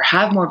more water,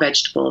 have more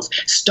vegetables,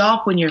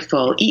 stop when you're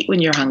full, eat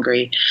when you're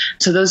hungry.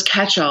 So those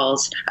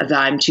catch-alls of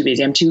I'm too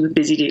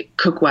busy to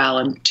cook well,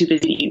 I'm too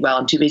busy to eat well,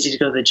 I'm too busy to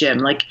go to the gym.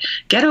 Like,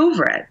 get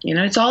over it.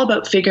 It's all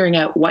about figuring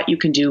out what you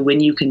can do, when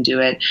you can do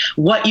it,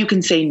 what you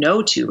can say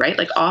no to, right?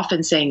 Like,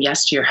 often saying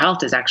yes to your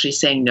health is actually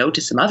saying no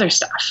to some other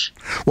stuff.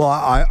 Well,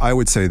 I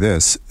would say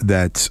this,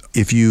 that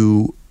if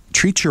you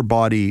treat your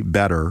body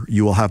better,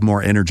 you will have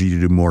more energy to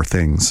do more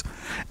things.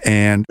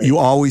 And you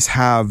always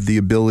have the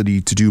ability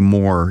to do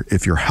more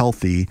if you're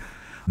healthy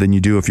than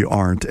you do if you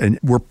aren't. And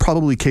we're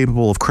probably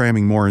capable of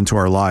cramming more into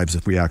our lives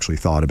if we actually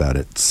thought about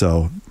it.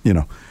 So,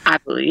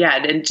 Absolutely.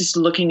 Yeah. And just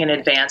looking in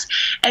advance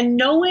and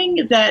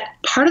knowing that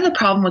part of the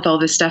problem with all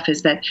this stuff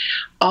is that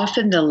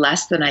often the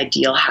less than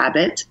ideal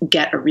habits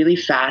get a really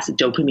fast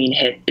dopamine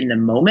hit in the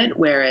moment,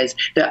 whereas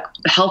the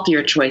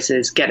healthier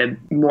choices get a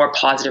more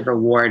positive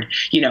reward,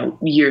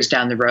 years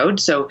down the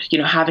road. So,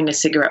 having a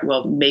cigarette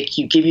will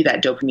give you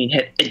that dopamine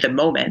hit at the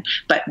moment,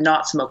 but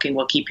not smoking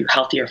will keep you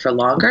healthier for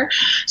longer.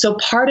 So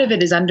part of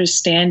it is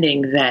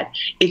understanding that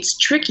it's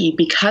tricky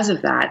because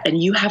of that.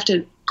 And you have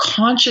to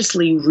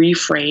consciously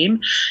reframe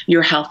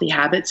your healthy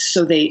habits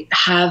so they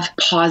have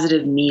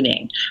positive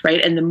meaning, right?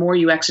 And the more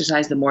you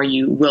exercise, the more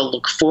you will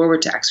look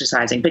forward to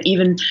exercising. But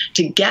even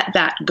to get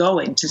that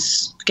going, to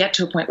get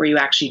to a point where you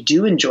actually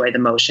do enjoy the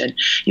motion,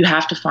 you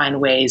have to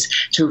find ways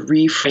to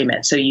reframe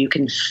it so you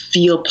can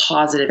feel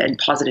positive and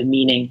positive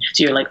meaning.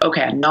 So you're like,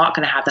 okay, I'm not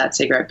going to have that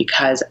cigarette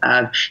because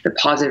of the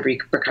positive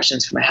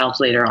repercussions for my health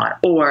later on.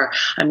 Or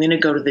I'm going to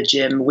go to the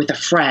gym with a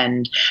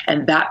friend,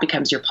 and that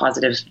becomes your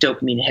positive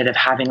dopamine hit of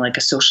having like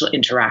a social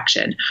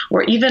interaction,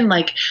 or even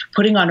like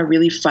putting on a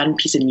really fun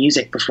piece of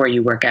music before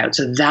you work out.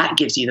 So that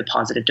gives you the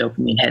positive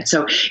dopamine hit.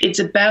 So it's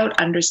about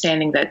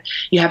understanding that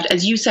you have to,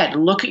 as you said,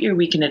 look at your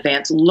week in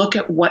advance, look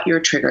at what your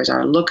triggers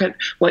are, look at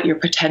what your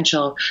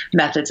potential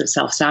methods of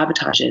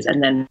self-sabotage is,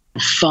 and then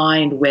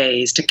find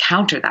ways to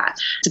counter that.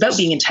 It's about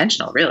being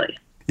intentional, really.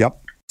 Yep.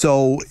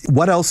 So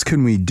what else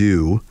can we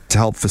do to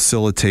help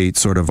facilitate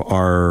sort of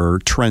our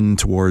trend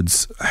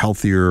towards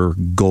healthier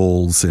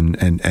goals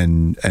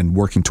and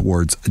working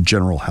towards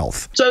general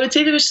health? So I would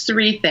say there's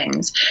 3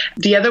 things.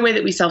 The other way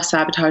that we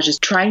self-sabotage is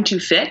trying to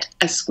fit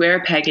a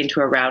square peg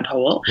into a round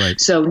hole. Right.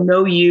 So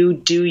know you,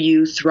 do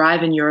you,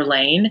 thrive in your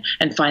lane,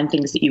 and find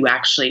things that you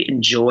actually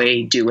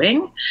enjoy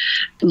doing.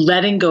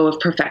 Letting go of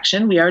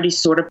perfection. We already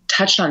sort of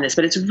touched on this,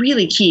 but it's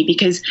really key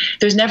because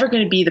there's never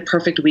going to be the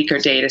perfect week or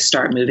day to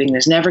start moving.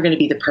 There's never going to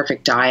be the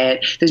perfect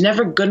diet. There's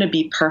never going to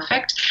be perfect.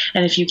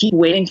 And if you keep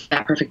waiting for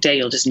that perfect day,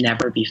 you'll just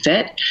never be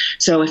fit.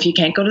 So if you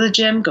can't go to the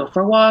gym, go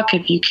for a walk.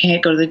 If you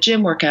can't go to the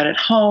gym, work out at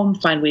home,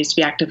 find ways to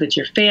be active with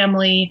your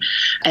family.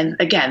 And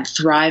again,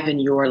 thrive in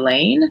your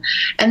lane.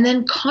 And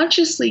then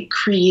consciously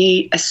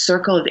create a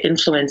circle of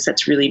influence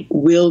that's really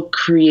will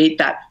create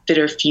that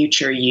fitter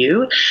future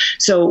you.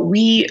 So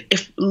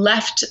if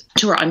left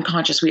to our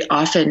unconscious, we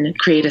often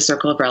create a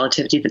circle of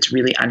relativity that's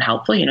really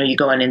unhelpful. You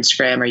go on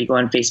Instagram or you go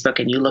on Facebook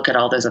and you look at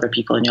all those other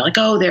people and you're like,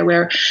 oh,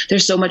 they're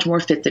so much more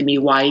fit than me.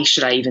 Why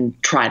should I even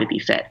try to be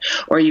fit?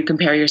 Or you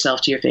compare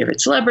yourself to your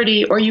favorite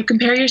celebrity, or you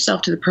compare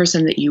yourself to the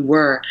person that you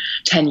were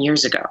 10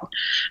 years ago.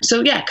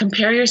 So yeah,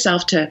 compare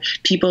yourself to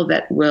people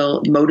that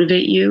will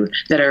motivate you,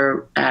 that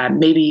are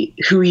maybe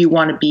who you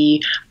want to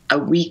be a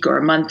week or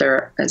a month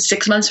or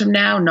 6 months from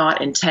now,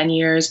 not in 10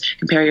 years.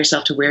 Compare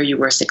yourself to where you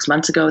were 6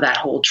 months ago, that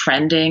whole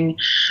trending,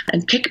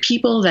 and pick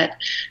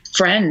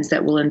friends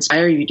that will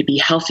inspire you to be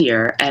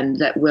healthier, and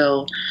that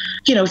will,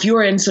 if you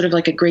are in sort of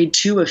like a grade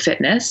 2 of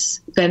fitness,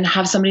 then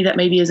have somebody that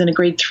maybe is in a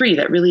grade 3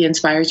 that really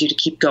inspires you to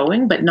keep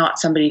going, but not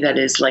somebody that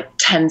is like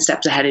 10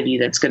 steps ahead of you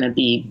that's going to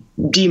be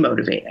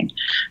demotivating.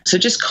 So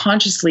just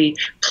consciously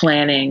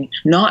planning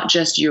not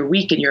just your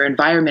week and your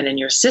environment and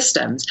your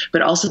systems,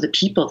 but also the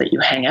people that you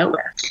hang out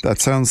with. That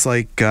sounds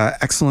like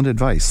excellent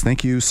advice.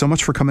 Thank you so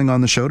much for coming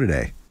on the show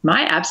today.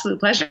 My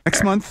absolute pleasure.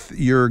 Next month,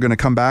 you're going to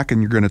come back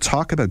and you're going to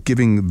talk about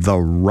giving the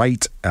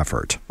right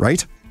effort,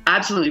 right?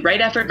 Absolutely.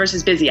 Right effort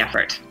versus busy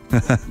effort.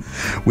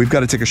 We've got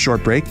to take a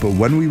short break, but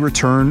when we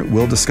return,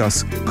 we'll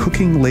discuss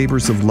cooking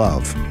labors of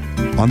love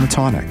on The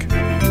Tonic.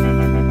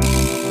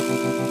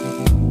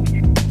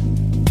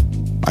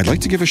 I'd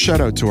like to give a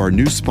shout out to our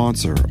new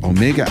sponsor,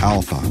 Omega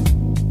Alpha.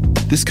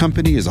 This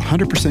company is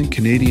 100%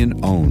 Canadian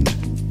owned.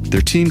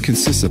 Their team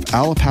consists of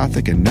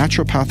allopathic and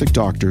naturopathic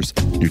doctors,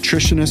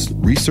 nutritionists,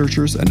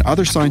 researchers, and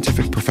other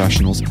scientific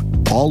professionals,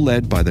 all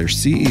led by their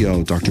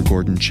CEO, Dr.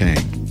 Gordon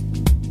Chang.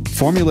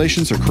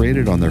 Formulations are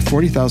created on their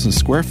 40,000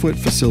 square foot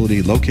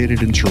facility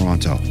located in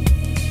Toronto.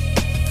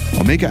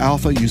 Omega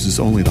Alpha uses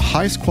only the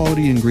highest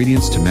quality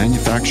ingredients to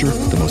manufacture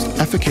the most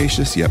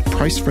efficacious yet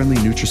price-friendly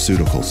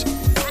nutraceuticals.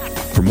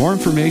 For more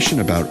information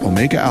about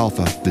Omega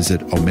Alpha,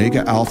 visit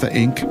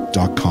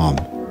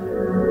OmegaAlphaInc.com.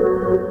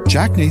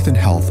 Jack Nathan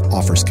Health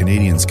offers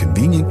Canadians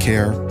convenient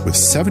care with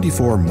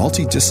 74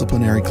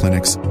 multidisciplinary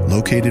clinics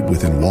located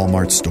within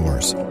Walmart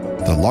stores.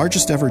 The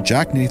largest ever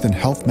Jack Nathan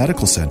Health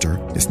Medical Centre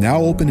is now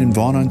open in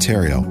Vaughan,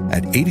 Ontario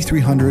at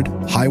 8300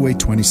 Highway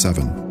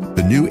 27.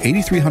 The new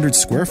 8,300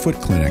 square foot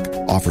clinic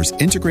offers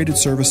integrated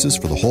services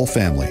for the whole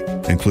family,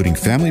 including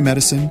family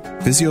medicine,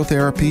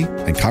 physiotherapy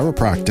and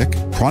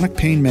chiropractic, chronic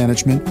pain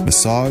management,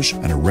 massage,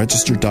 and a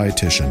registered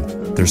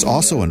dietitian. There's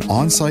also an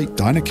on-site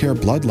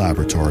Dynacare blood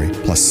laboratory,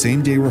 plus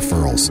same-day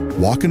referrals,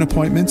 walk-in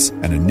appointments,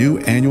 and a new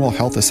annual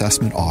health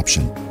assessment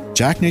option.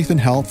 Jack Nathan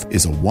Health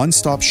is a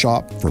one-stop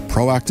shop for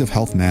proactive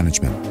health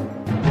management.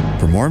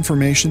 For more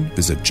information,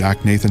 visit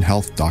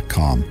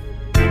jacknathanhealth.com.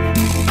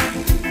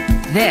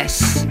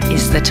 This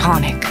is The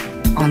Tonic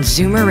on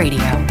Zoomer Radio.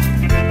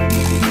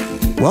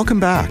 Welcome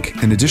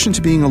back. In addition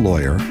to being a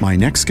lawyer, my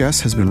next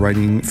guest has been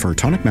writing for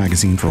Tonic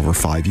Magazine for over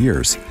 5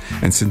 years.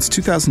 And since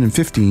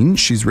 2015,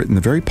 she's written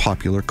the very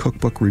popular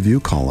cookbook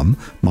review column,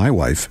 My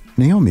Wife,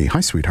 Naomi.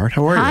 Hi, sweetheart.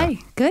 How are you? Hi.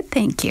 Good,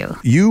 thank you.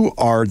 You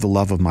are the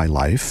love of my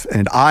life,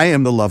 and I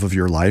am the love of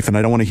your life, and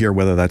I don't want to hear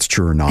whether that's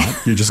true or not.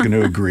 You're just going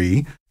to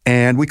agree.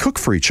 And we cook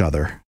for each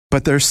other.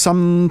 But there's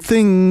some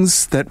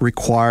things that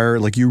require,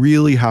 like you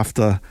really have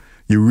to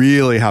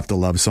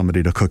love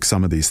somebody to cook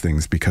some of these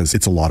things because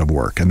it's a lot of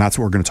work. And that's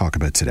what we're going to talk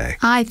about today.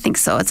 I think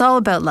so. It's all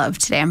about love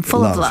today. I'm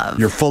full of love.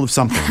 You're full of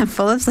something. I'm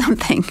full of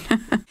something.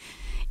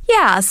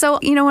 Yeah. So,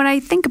 when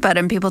I think about it,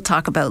 and people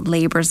talk about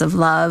labors of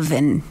love,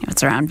 and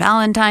it's around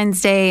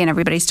Valentine's Day and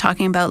everybody's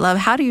talking about love.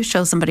 How do you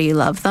show somebody you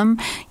love them?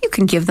 You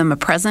can give them a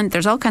present.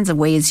 There's all kinds of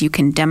ways you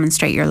can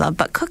demonstrate your love.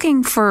 But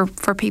cooking for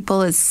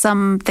people is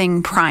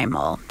something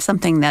primal,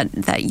 something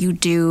that you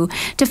do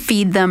to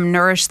feed them,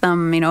 nourish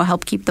them,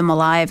 help keep them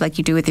alive like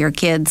you do with your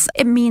kids.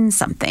 It means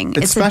something.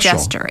 It's special. A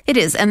gesture. It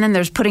is. And then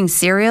there's putting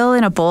cereal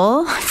in a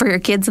bowl for your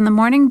kids in the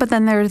morning. But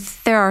then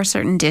there are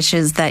certain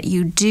dishes that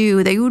you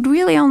do that you would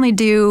really only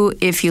do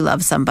if you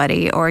love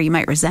somebody, or you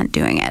might resent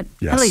doing it.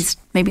 Yes. At least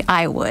maybe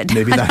I would.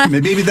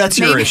 Maybe that's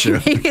your issue.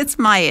 Maybe it's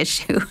my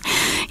issue.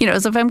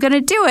 So if I'm going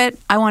to do it,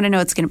 I want to know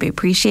it's going to be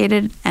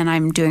appreciated, and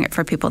I'm doing it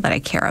for people that I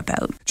care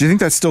about. Do you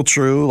think that's still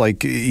true?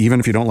 Like, even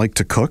if you don't like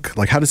to cook?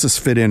 Like, how does this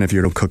fit in if you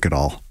don't cook at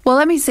all? Well,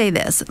 let me say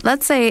this.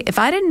 Let's say if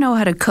I didn't know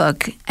how to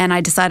cook and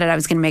I decided I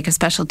was going to make a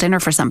special dinner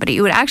for somebody,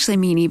 it would actually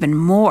mean even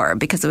more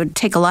because it would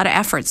take a lot of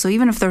effort. So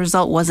even if the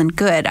result wasn't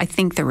good, I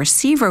think the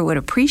receiver would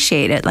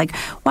appreciate it. Like,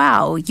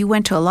 wow, you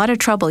went to a lot of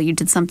trouble. You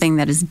did something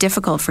that is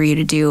difficult for you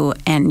to do,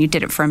 and you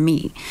did it for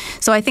me.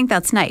 So I think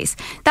that's nice.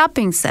 That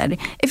being said,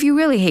 if you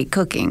really hate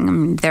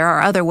cooking, there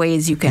are other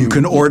ways you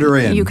can order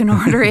in. You can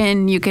order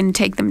in. You can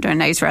take them to a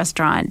nice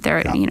restaurant.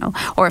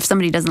 Or if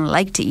somebody doesn't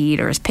like to eat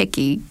or is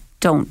picky,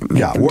 don't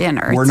make them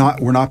dinner.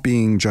 We're not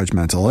being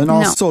judgmental. And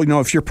also,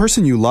 if your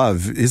person you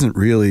love isn't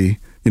really,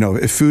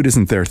 if food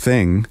isn't their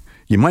thing,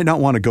 you might not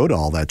want to go to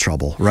all that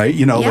trouble, right?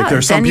 Like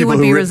there's some people you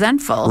would be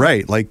resentful.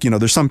 Right. Like,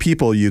 there's some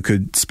people you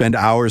could spend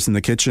hours in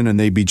the kitchen and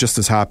they'd be just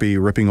as happy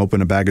ripping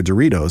open a bag of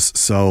Doritos.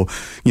 So,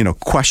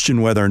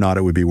 question whether or not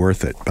it would be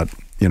worth it. But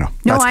No,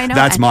 I know.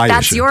 That's my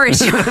that's issue. Your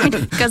issue, right?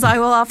 Because I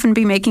will often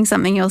be making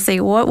something. You'll say,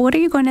 what are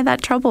you going to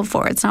that trouble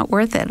for? It's not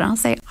worth it. And I'll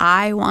say,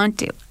 I want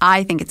to.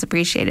 I think it's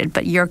appreciated,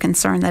 but you're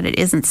concerned that it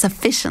isn't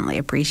sufficiently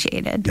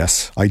appreciated.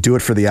 Yes, I do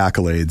it for the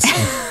accolades.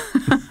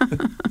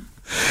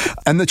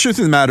 And the truth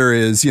of the matter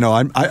is,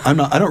 I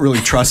don't really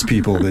trust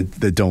people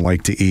that don't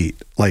like to eat.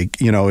 Like,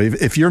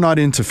 if you're not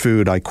into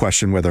food, I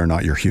question whether or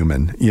not you're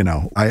human.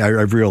 I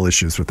have real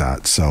issues with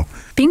that. So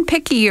being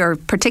picky or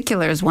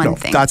particular is one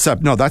thing. That's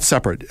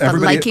separate. But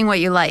liking what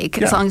you like,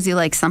 as long as you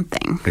like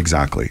something.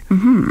 Exactly.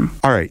 Mm-hmm.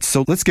 All right.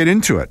 So let's get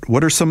into it.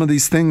 What are some of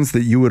these things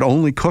that you would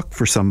only cook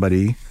for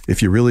somebody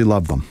if you really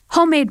love them?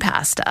 Homemade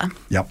pasta.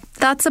 Yep.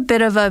 That's a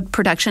bit of a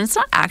production. It's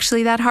not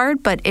actually that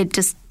hard, but it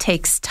just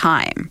takes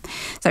time.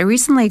 So I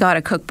recently got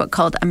a cookbook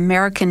called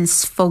American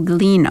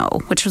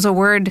Sfoglino, which was a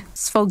word.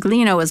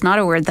 Sfoglino is not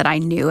a word that I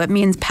knew. It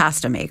means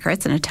pasta maker.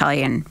 It's an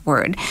Italian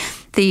word.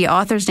 The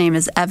author's name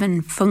is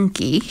Evan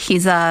Funke.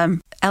 He's a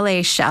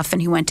LA chef,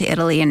 and he went to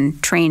Italy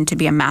and trained to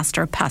be a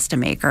master pasta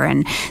maker.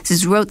 And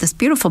he wrote this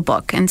beautiful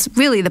book. And it's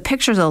really, the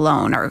pictures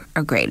alone are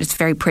great. It's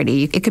very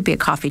pretty. It could be a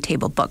coffee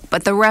table book,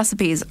 but the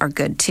recipes are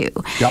good too.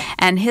 Yep.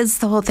 And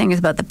the whole thing is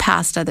about the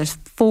pasta. There's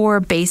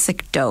 4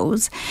 basic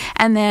doughs,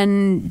 and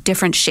then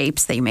different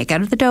shapes that you make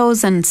out of the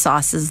doughs and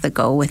sauces that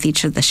go with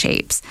each of the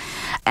shapes.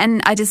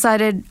 And I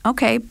decided,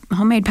 okay,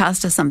 homemade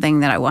pasta is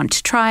something that I want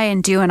to try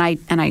and do. And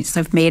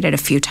I've made it a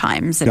few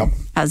times, and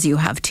as you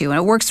have too. And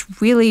it works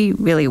really,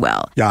 really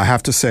well. Yeah, I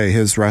have to say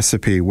his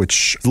recipe,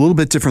 which is a little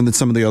bit different than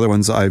some of the other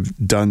ones I've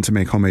done to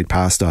make homemade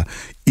pasta,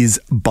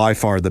 is by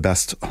far the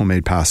best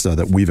homemade pasta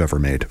that we've ever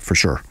made, for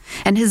sure.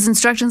 And his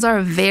instructions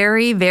are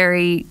very,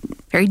 very,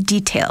 very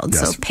detailed.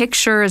 Yes. So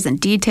pictures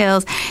and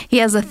details. He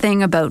has a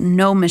thing about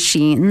no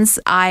machines.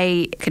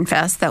 I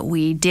confess that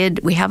we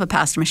have a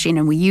pasta machine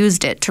and we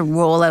used it to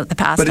roll out the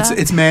pasta. But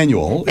it's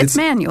manual. It's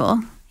manual.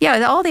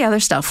 Yeah, all the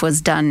other stuff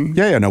was done.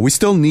 No, we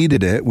still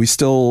needed it. We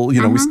still,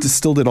 we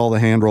still did all the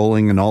hand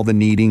rolling and all the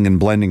kneading and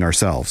blending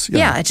ourselves.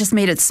 Yeah, it just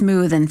made it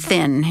smooth and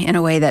thin in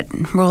a way that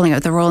rolling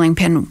out the rolling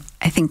pin,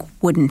 I think,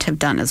 wouldn't have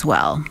done as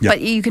well. Yep.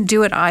 But you could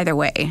do it either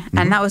way,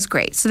 and that was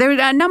great. So there were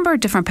a number of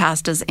different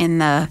pastas in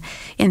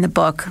the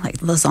book, like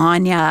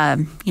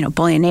lasagna,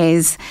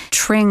 bolognese,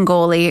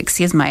 tringoli,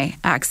 excuse my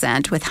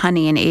accent, with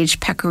honey and aged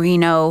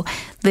pecorino,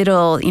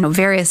 little,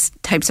 various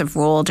types of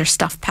rolled or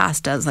stuffed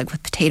pastas, like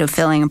with potato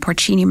filling and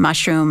porcini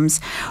mushrooms,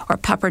 or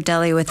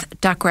pappardelle with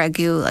duck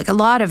ragu, like a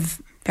lot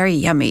of very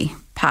yummy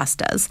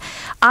pastas.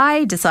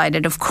 I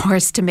decided, of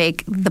course, to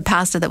make the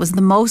pasta that was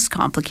the most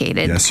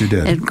complicated. Yes, you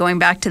did. And going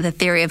back to the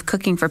theory of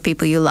cooking for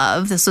people you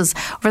love, this was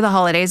over the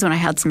holidays when I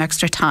had some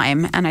extra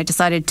time, and I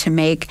decided to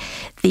make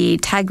the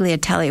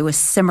tagliatelle with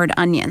simmered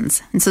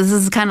onions. And so this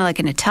is kind of like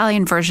an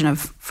Italian version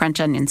of French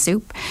onion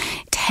soup.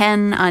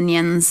 10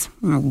 onions,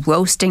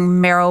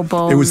 roasting marrow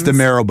bones. It was the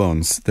marrow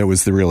bones that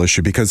was the real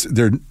issue, because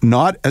they're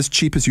not as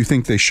cheap as you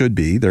think they should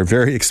be. They're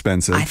very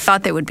expensive. I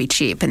thought they would be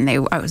cheap, and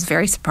I was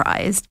very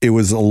surprised. It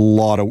was a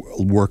lot of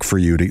work for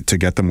you to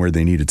get them where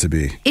they needed to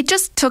be. It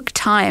just took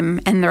time,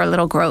 and they're a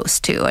little gross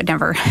too. I'd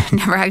never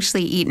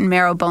actually eaten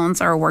marrow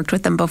bones or worked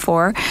with them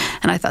before,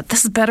 and I thought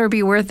this better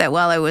be worth it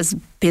while I was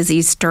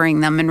busy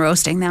stirring them and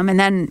roasting them. And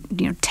then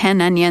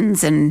 10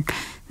 onions, and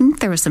I think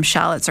there was some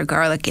shallots or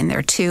garlic in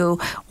there too,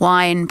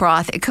 wine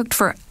broth. It cooked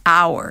for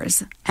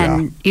hours,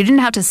 and you didn't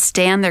have to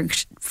stand there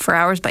for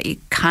hours, but you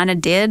kind of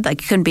did.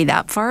 Like, you couldn't be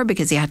that far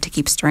because you had to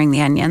keep stirring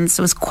the onions.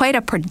 So it was quite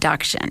a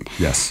production.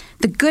 Yes.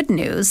 The good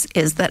news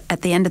is that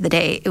at the end of the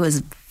day, it was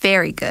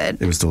very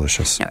good. It was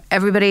delicious.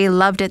 Everybody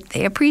loved it.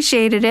 They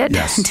appreciated it.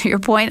 Yes. To your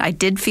point, I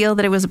did feel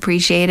that it was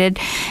appreciated.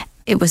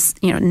 It was,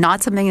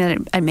 not something that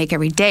I'd make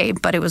every day,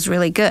 but it was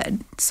really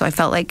good. So I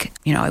felt like,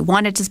 I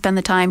wanted to spend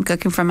the time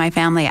cooking for my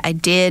family. I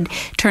did.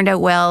 Turned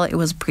out well. It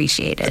was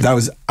appreciated. That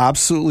was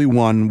absolutely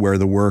one where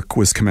the work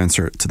was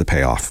commensurate to the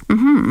payoff.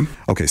 Mm-hmm.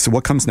 Okay, so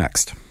what comes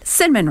next?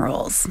 Cinnamon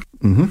rolls.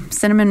 Mm-hmm.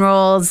 Cinnamon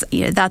rolls,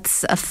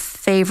 that's a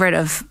favorite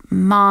of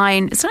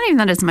mine. It's not even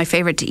that it's my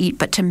favorite to eat,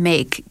 but to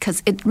make,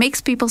 because it makes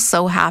people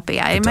so happy.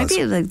 It might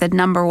be like the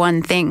number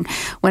one thing.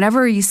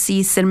 Whenever you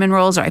see cinnamon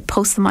rolls, or I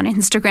post them on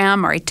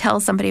Instagram, or I tell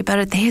somebody about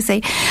it, they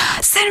say,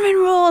 cinnamon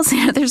rolls.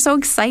 They're so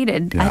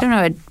excited. Yeah. I don't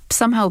know. It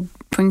somehow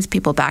brings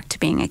people back to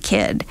being a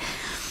kid.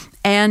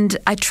 And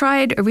I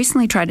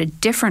recently tried a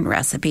different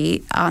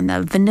recipe on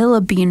the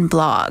Vanilla Bean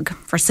blog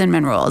for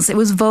cinnamon rolls. It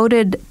was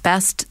voted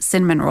best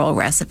cinnamon roll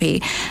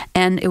recipe,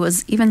 and it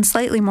was even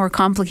slightly more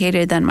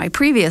complicated than my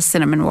previous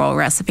cinnamon roll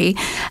recipe,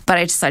 but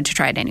I decided to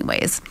try it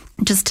anyways.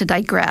 Just to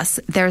digress,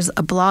 there's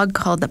a blog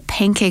called the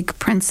Pancake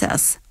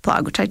Princess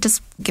blog, which I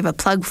just give a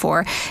plug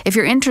for. If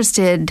you're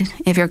interested,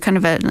 if you're kind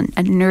of a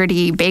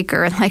nerdy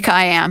baker like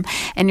I am,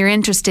 and you're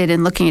interested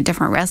in looking at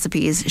different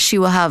recipes, she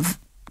will have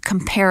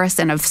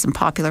comparison of some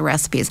popular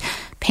recipes,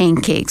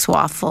 pancakes,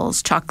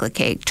 waffles, chocolate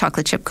cake,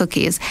 chocolate chip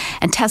cookies,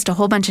 and test a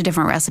whole bunch of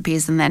different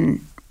recipes and then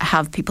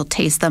have people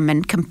taste them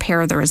and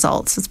compare the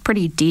results. It's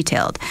pretty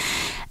detailed.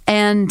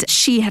 And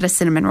she had a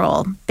cinnamon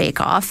roll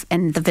bake-off,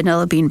 and the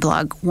Vanilla Bean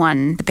blog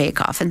won the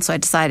bake-off. And so I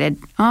decided,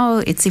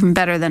 it's even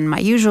better than my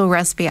usual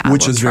recipe.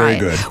 Which is very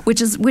good.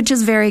 Which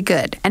is very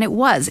good. And it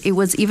was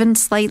even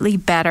slightly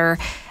better.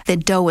 The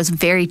dough was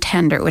very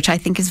tender, which I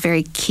think is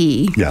very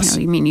key. Yes.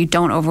 You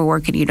don't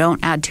overwork it. You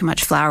don't add too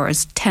much flour.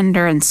 It's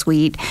tender and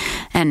sweet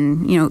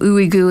and,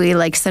 ooey gooey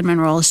like cinnamon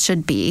rolls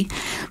should be.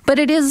 But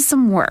it is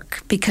some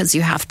work because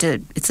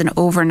it's an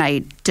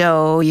overnight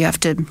dough. You have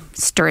to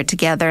stir it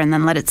together and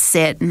then let it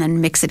sit and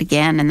then mix it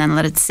again and then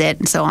let it sit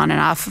and so on and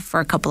off for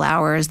a couple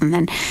hours. And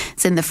then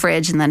it's in the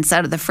fridge and then it's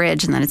out of the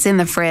fridge and then it's in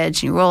the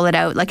fridge and you roll it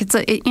out. Like it's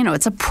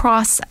a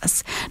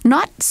process.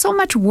 Not so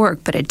much work,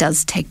 but it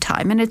does take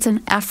time and it's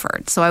an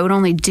effort. So I would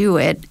only do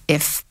it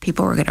if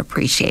people were going to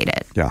appreciate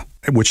it. Yeah,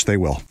 which they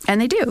will.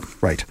 And they do.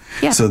 Right.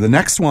 Yeah. So the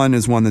next one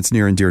is one that's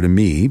near and dear to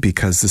me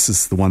because this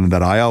is the one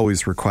that I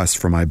always request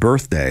for my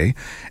birthday.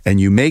 And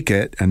you make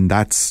it, and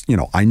that's,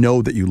 I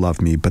know that you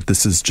love me, but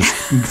this is just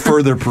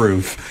further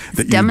proof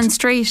that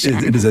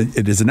demonstration.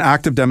 It is an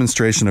active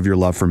demonstration of your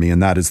love for me,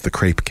 and that is the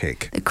crepe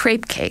cake. The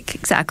crepe cake,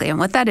 exactly. And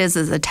what that is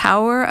a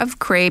tower of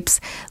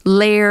crepes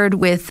layered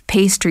with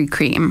pastry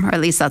cream, or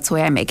at least that's the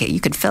way I make it. You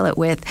could fill it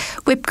with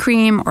whipped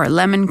cream or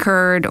lemon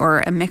curd or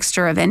a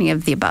mixture of any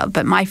of the above.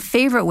 But my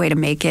favorite way to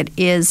make it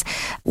is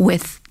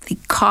with the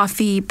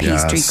coffee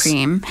pastry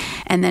cream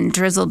and then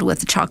drizzled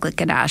with chocolate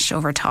ganache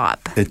over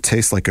top. It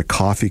tastes like a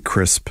coffee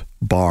crisp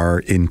bar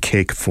in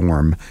cake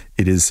form.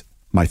 It is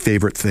my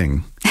favorite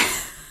thing.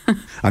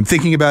 I'm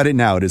thinking about it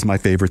now. It is my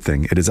favorite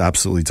thing. It is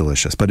absolutely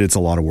delicious, but it's a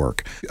lot of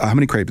work. How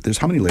many crepes? There's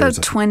how many layers?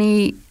 About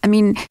 20.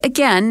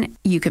 Again,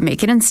 you can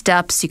make it in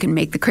steps. You can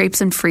make the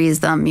crepes and freeze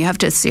them. You have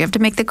to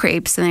make the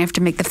crepes, and then you have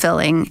to make the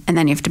filling, and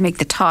then you have to make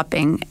the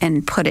topping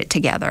and put it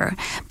together.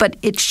 But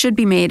it should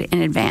be made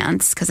in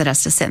advance because it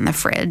has to sit in the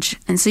fridge.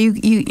 And so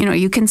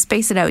you can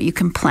space it out. You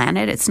can plan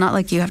it. It's not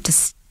like you have to.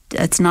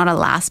 It's not a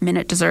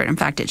last-minute dessert. In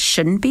fact, it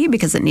shouldn't be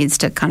because it needs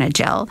to kind of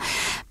gel.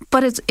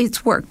 But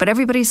it's work. But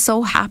everybody's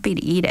so happy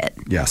to eat it.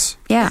 Yes.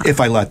 Yeah. If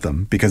I let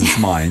them, because it's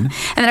mine.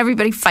 And then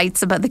everybody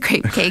fights about the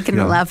crepe cake and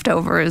the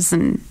leftovers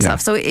and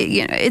stuff. So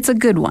it's a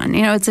good one.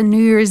 It's a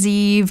New Year's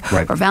Eve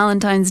or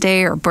Valentine's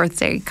Day or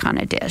birthday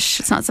kind of dish.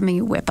 It's not something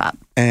you whip up.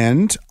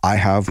 And I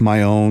have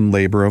my own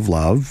labor of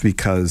love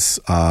because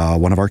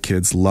one of our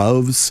kids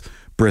loves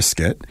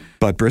brisket.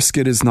 But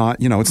brisket is not,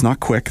 it's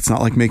not quick. It's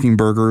not like making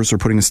burgers or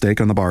putting a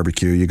steak on the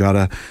barbecue. You got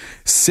to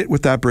sit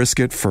with that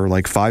brisket for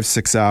like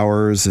 5-6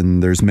 hours,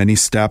 and there's many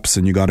steps,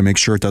 and you got to make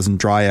sure it doesn't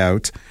dry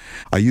out.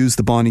 I use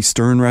the Bonnie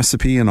Stern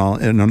recipe, and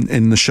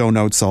in the show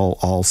notes,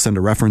 I'll send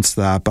a reference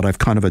to that, but I've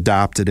kind of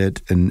adapted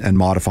it and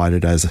modified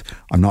it as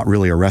I'm not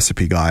really a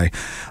recipe guy,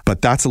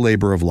 but that's a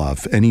labor of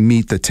love. Any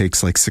meat that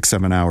takes like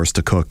 6-7 hours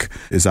to cook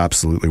is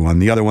absolutely one.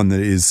 The other one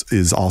that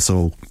is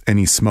also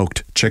any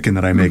smoked chicken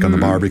that I make on the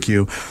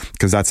barbecue,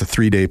 because that's a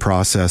 3-day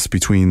process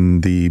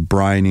between the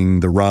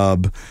brining, the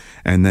rub,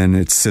 and then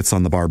it sits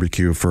on the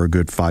barbecue for a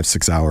good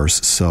 5-6 hours.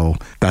 So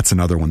that's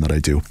another one that I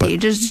do. But you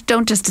just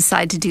don't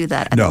decide to do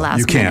that at the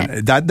last minute. No,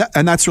 you can't.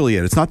 And that's really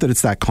it. It's not that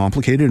it's that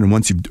complicated. And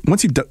once you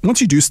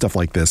do stuff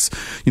like this,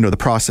 the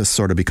process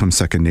sort of becomes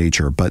second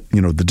nature. But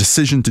the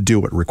decision to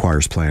do it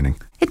requires planning.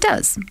 It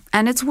does,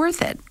 and it's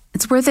worth it.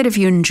 It's worth it if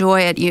you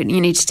enjoy it. You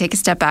need to take a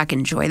step back,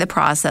 enjoy the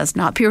process,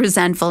 not be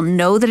resentful.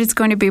 Know that it's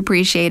going to be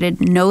appreciated.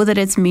 Know that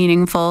it's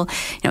meaningful.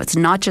 It's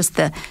not just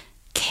the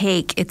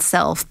cake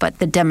itself, but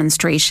the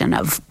demonstration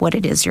of what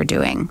it is you're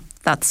doing.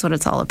 That's what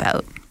it's all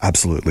about.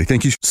 Absolutely.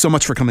 Thank you so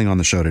much for coming on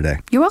the show today.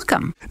 You're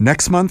welcome.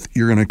 Next month,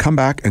 you're going to come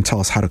back and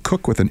tell us how to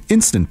cook with an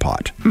Instant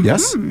Pot.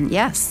 Yes?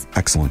 Yes.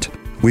 Excellent.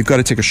 We've got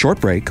to take a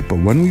short break,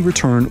 but when we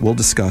return, we'll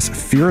discuss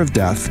fear of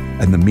death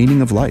and the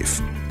meaning of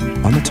life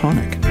on The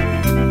Tonic.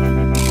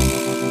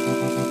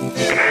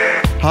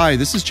 Hi,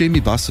 this is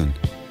Jamie Bussin.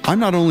 I'm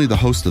not only the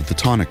host of The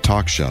Tonic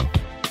Talk Show,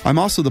 I'm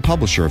also the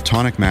publisher of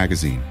Tonic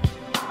Magazine.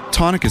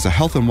 Tonic is a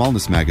health and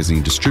wellness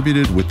magazine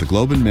distributed with the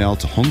Globe and Mail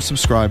to home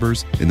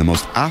subscribers in the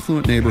most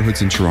affluent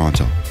neighborhoods in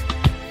Toronto.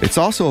 It's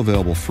also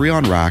available free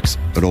on racks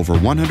at over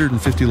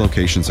 150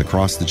 locations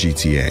across the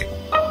GTA.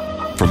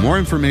 For more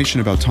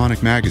information about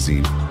Tonic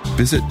Magazine,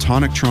 visit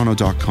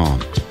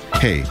tonictoronto.com.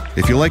 Hey,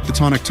 if you like the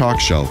Tonic Talk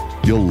Show,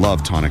 you'll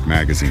love Tonic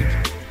Magazine,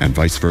 and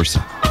vice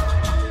versa.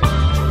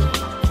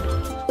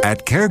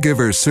 At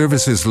Caregiver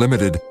Services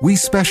Limited, we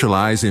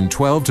specialize in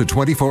 12 to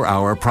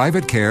 24-hour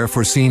private care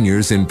for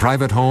seniors in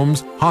private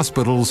homes,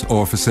 hospitals,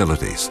 or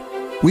facilities.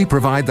 We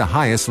provide the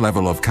highest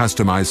level of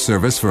customized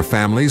service for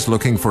families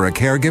looking for a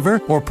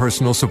caregiver or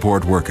personal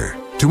support worker.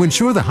 To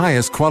ensure the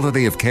highest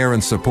quality of care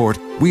and support,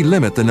 we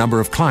limit the number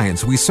of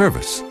clients we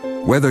service.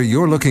 Whether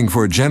you're looking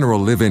for general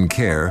live-in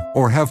care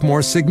or have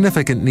more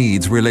significant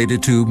needs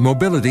related to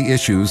mobility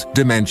issues,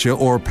 dementia,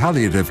 or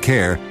palliative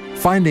care,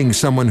 finding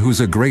someone who's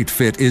a great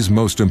fit is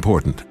most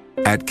important.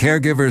 At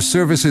Caregiver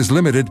Services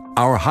Limited,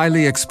 our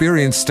highly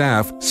experienced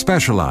staff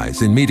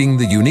specialize in meeting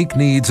the unique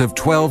needs of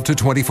 12 to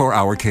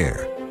 24-hour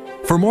care.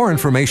 For more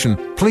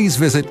information, please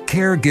visit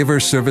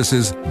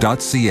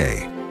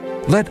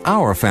caregiverservices.ca. Let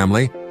our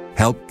family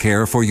help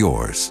care for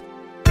yours.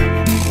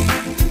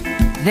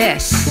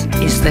 This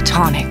is The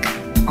Tonic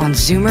on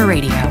Zoomer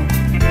Radio.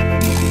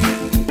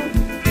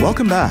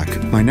 Welcome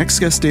back. My next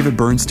guest, David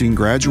Bernstein,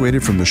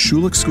 graduated from the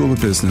Schulich School of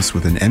Business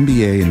with an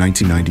MBA in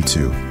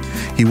 1992.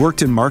 He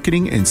worked in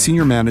marketing and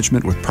senior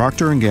management with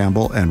Procter &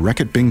 Gamble and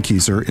Reckitt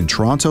Benckiser in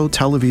Toronto,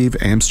 Tel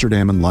Aviv,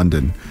 Amsterdam, and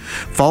London.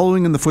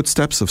 Following in the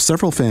footsteps of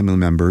several family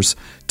members,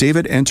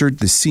 David entered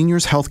the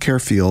seniors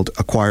healthcare field,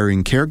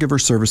 acquiring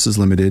Caregiver Services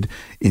Limited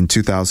in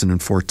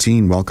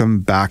 2014.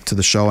 Welcome back to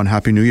the show and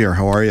Happy New Year.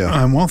 How are you?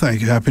 I'm well,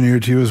 thank you. Happy New Year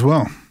to you as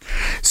well.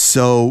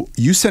 So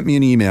you sent me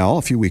an email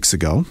a few weeks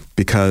ago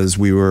because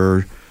we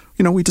were,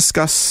 we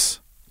discuss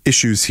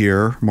issues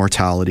here,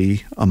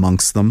 mortality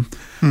amongst them.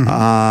 Mm-hmm.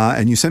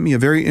 And you sent me a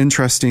very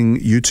interesting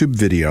YouTube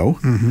video.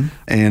 Mm-hmm.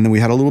 And then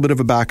we had a little bit of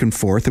a back and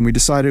forth, and we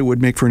decided it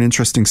would make for an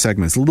interesting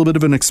segment. It's a little bit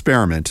of an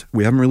experiment.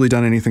 We haven't really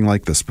done anything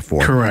like this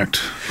before. Correct.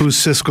 Who's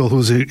Siskel?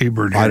 Who's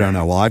Ebert here? I don't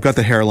know. Well, I've got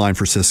the hairline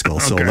for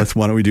Siskel, so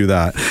why don't we do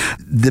that?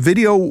 The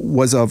video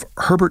was of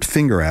Herbert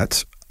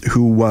Fingaret,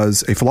 who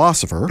was a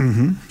philosopher.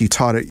 Mm-hmm. He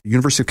taught at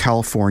University of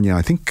California,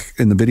 I think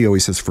in the video he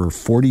says for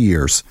 40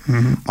 years.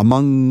 Mm-hmm.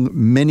 Among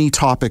many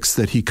topics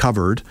that he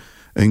covered,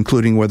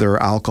 including whether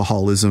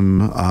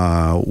alcoholism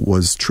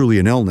was truly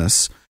an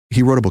illness,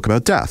 he wrote a book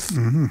about death.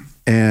 Mm-hmm.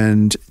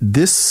 And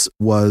this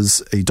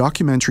was a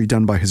documentary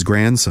done by his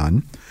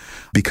grandson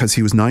because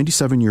he was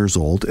 97 years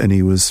old and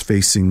he was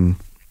facing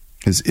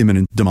his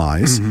imminent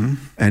demise. Mm-hmm.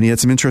 And he had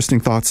some interesting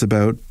thoughts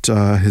about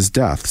his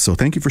death. So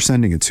thank you for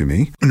sending it to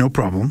me. No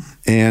problem.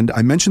 And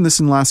I mentioned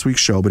this in last week's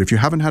show, but if you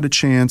haven't had a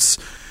chance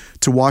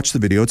to watch the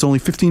video, it's only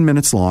 15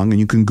 minutes long, and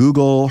you can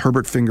Google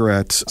Herbert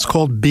Fingaret. It's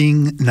called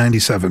Being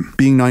 97.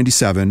 Being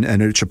 97,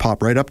 and it should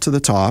pop right up to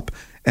the top.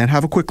 And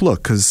have a quick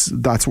look, because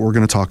that's what we're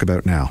going to talk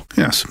about now.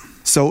 Yes.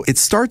 So it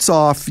starts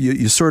off,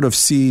 you sort of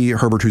see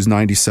Herbert, who's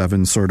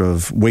 97, sort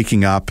of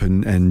waking up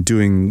and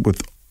doing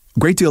with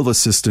great deal of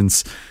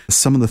assistance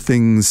some of the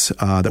things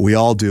that we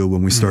all do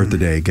when we start the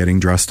day, getting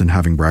dressed and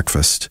having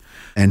breakfast.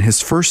 And his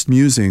first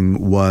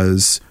musing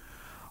was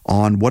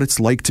on what it's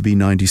like to be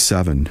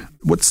 97.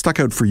 What stuck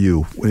out for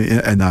you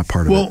in that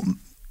part of it? Well,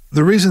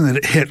 the reason that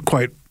it hit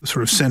quite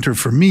sort of center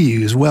for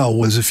me as well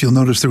was, if you'll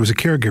notice, there was a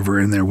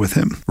caregiver in there with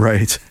him.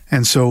 Right.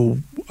 And so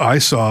I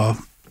saw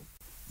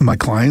my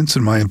clients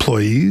and my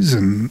employees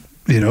and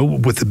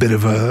with a bit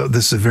of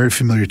this is a very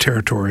familiar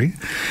territory.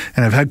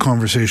 And I've had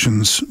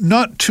conversations,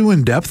 not too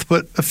in-depth,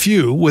 but a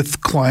few with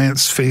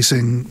clients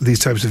facing these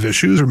types of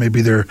issues, or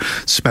maybe their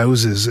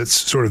spouses. It's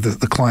sort of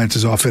the client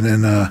is often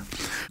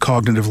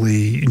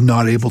cognitively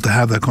not able to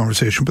have that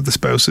conversation, but the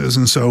spouse is.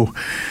 And so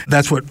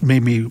that's what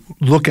made me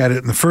look at it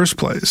in the first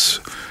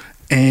place.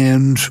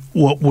 And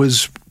what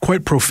was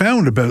quite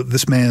profound about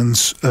this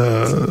man's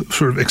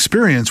sort of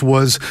experience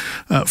was,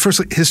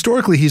 firstly,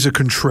 historically, he's a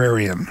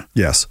contrarian.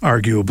 Yes.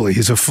 Arguably.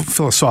 He's a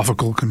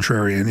philosophical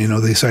contrarian.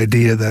 This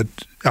idea that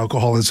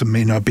alcoholism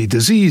may not be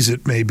disease.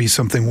 It may be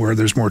something where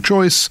there's more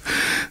choice,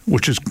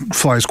 which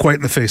flies quite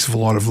in the face of a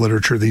lot of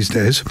literature these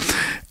days.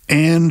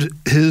 And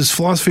his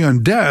philosophy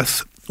on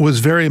death was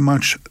very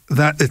much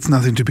that it's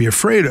nothing to be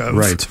afraid of.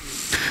 Right.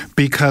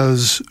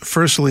 Because,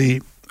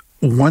 firstly,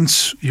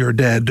 once you're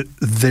dead,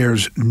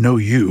 there's no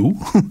you.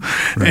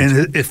 Right.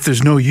 And if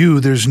there's no you,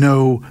 there's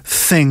no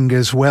thing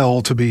as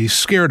well to be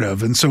scared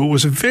of. And so it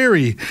was a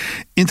very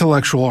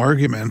intellectual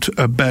argument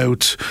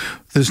about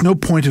there's no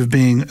point of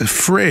being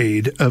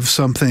afraid of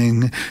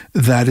something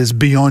that is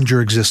beyond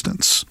your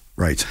existence.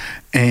 Right.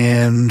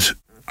 And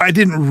I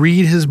didn't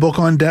read his book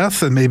on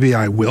death, and maybe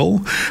I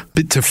will,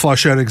 but to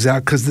flush out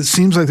because it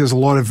seems like there's a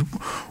lot of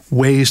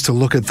ways to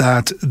look at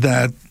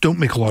that don't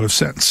make a lot of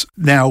sense.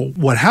 Now,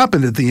 what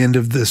happened at the end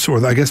of this,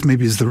 or I guess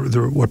maybe is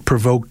what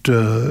provoked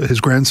his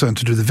grandson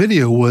to do the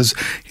video, was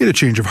he had a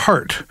change of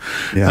heart.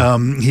 Yeah.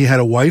 He had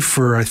a wife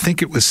for, I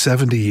think it was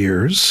 70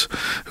 years,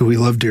 who he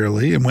loved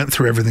dearly and went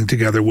through everything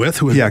together with.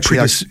 Who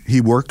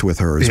he worked with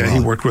her as well. Yeah, he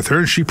worked with her,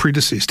 and she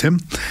predeceased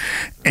him.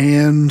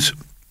 And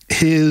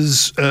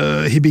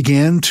he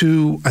began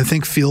to, I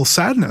think, feel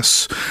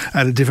sadness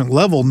at a different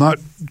level, not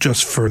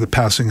just for the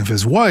passing of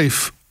his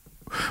wife,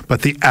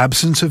 but the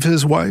absence of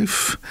his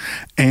wife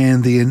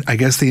and the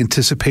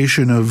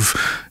anticipation of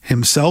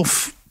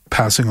himself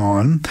passing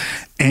on.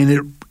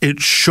 And it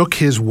shook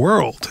his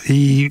world.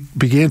 He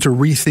began to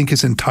rethink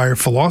his entire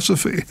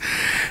philosophy.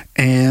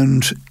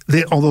 And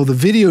although the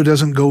video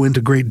doesn't go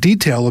into great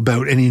detail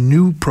about any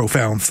new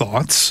profound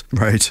thoughts,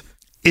 right,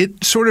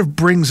 it sort of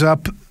brings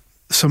up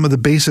some of the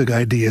basic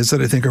ideas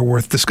that I think are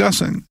worth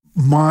discussing.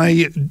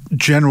 My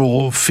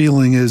general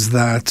feeling is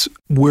that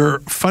we're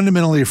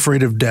fundamentally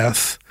afraid of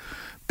death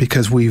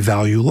because we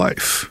value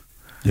life.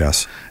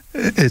 Yes.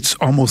 It's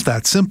almost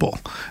that simple.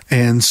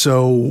 And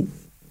so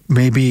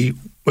maybe,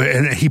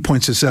 and he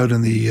points this out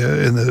in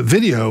the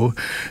video,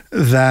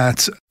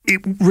 that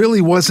it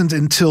really wasn't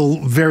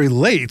until very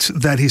late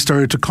that he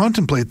started to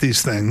contemplate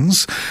these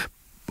things,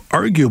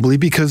 arguably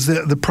because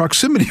the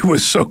proximity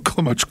was so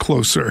much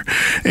closer.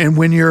 And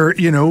when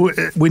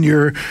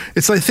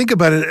it's like, think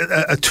about it,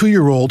 a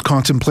 2-year-old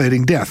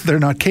contemplating death. They're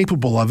not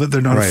capable of it.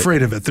 They're not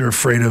afraid of it. They're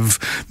afraid of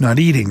not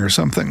eating or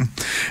something.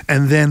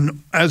 And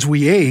then as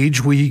we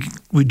age, we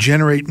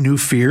generate new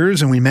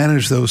fears and we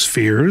manage those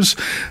fears.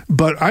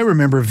 But I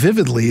remember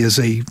vividly as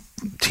a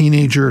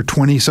teenager,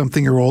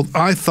 20-something-year-old,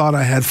 I thought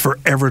I had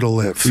forever to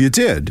live. You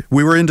did.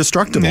 We were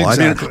indestructible.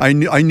 Exactly.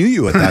 I knew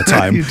you at that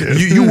time. You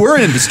did. You were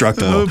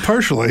indestructible.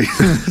 Partially.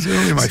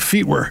 Only my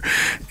feet were.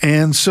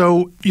 And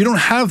so you don't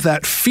have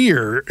that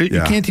fear.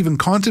 You can't even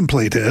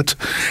contemplate it.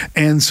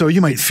 And so you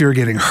might fear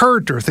getting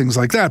hurt or things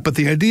like that. But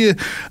the idea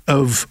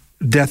of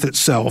death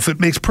itself, it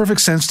makes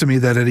perfect sense to me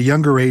that at a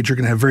younger age, you're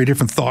going to have very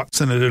different thoughts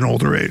than at an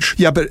older age.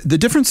 Yeah, but the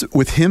difference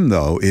with him,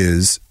 though,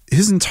 is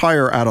his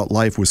entire adult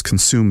life was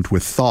consumed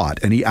with thought,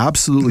 and he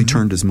absolutely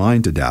turned his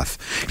mind to death.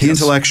 He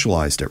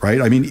intellectualized it,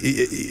 right? I mean,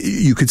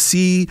 you could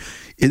see,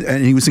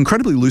 and he was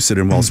incredibly lucid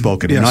and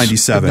well-spoken. In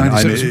 97,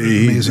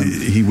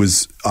 he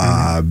was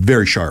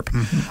very sharp.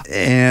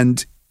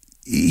 And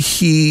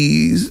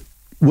he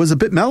was a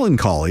bit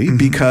melancholy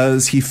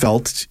because he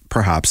felt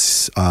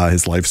perhaps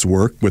his life's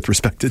work with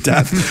respect to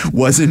death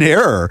was in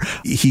error.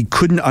 He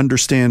couldn't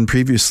understand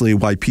previously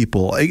why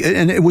people,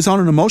 and it was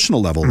on an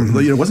emotional level.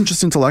 It wasn't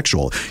just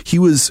intellectual. He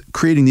was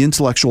creating the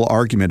intellectual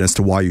argument as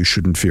to why you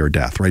shouldn't fear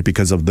death, right?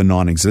 Because of the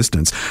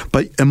non-existence.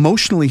 But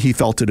emotionally, he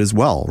felt it as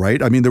well,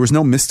 right? I mean, there was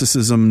no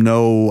mysticism,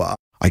 no...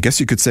 I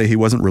guess you could say he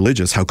wasn't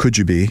religious. How could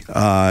you be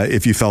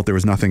if you felt there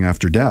was nothing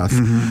after death?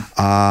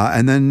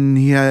 And then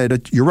he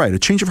had, you're right, a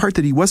change of heart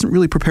that he wasn't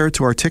really prepared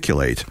to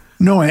articulate.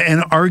 No,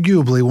 and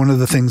arguably one of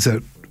the things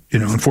that,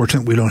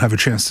 unfortunately we don't have a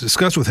chance to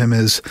discuss with him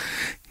is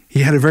he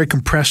had a very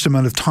compressed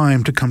amount of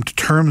time to come to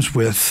terms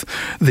with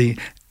the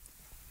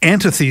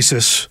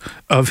antithesis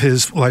of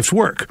his life's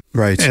work.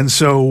 Right. And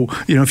so,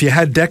 if you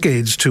had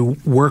decades to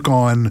work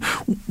on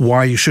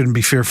why you shouldn't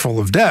be fearful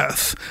of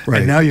death,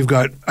 and now you've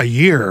got a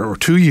year or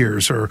 2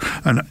 years or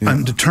an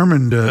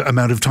undetermined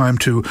amount of time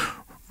to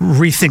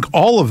rethink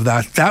all of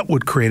that, that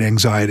would create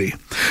anxiety.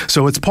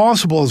 So it's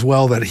possible as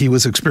well that he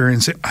was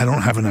experiencing, I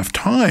don't have enough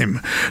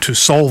time to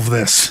solve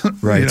this,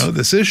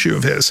 this issue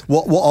of his.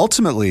 Well,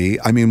 ultimately,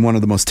 I mean, one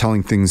of the most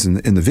telling things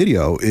in the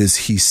video is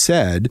he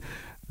said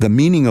the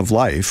meaning of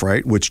life,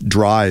 right, which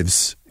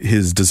drives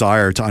his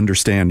desire to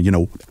understand,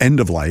 end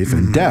of life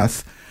and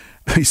death,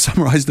 he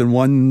summarized in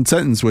one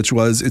sentence, which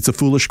was, it's a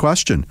foolish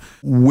question,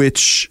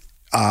 which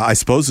I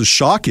suppose is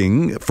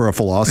shocking for a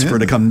philosopher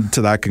to come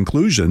to that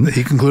conclusion.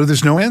 He concluded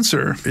there's no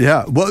answer.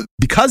 Yeah. Well,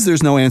 because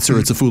there's no answer,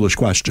 it's a foolish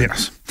question.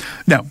 Yes.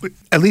 Now,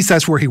 at least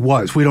that's where he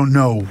was. We don't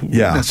know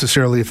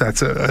necessarily if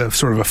that's a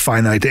sort of a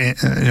finite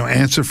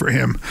answer for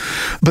him.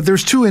 But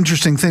there's two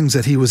interesting things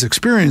that he was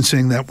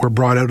experiencing that were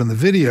brought out in the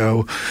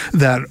video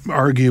that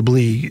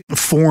arguably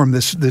form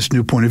this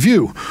new point of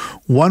view.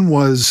 One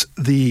was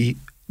the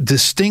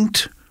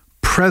distinct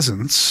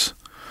presence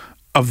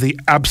of the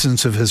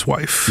absence of his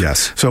wife.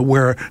 Yes. So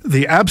where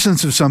the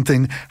absence of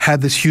something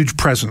had this huge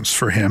presence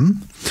for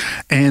him.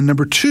 And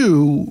number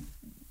two,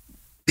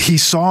 he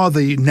saw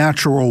the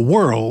natural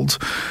world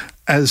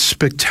as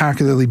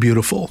spectacularly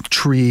beautiful.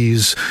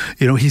 Trees,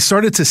 he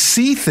started to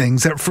see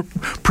things that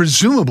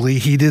presumably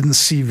he didn't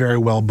see very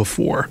well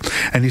before.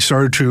 And he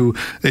started to,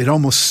 it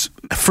almost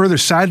further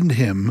saddened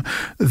him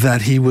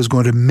that he was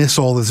going to miss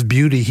all this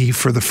beauty he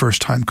for the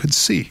first time could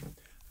see.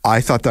 I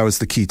thought that was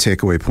the key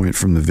takeaway point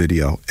from the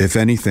video. If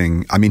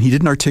anything, I mean, he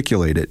didn't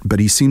articulate it,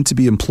 but he seemed to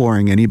be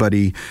imploring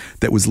anybody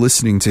that was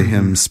listening to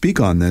him speak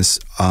on this,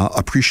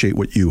 appreciate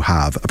what you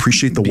have.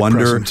 Appreciate the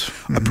wonder.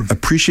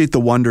 Appreciate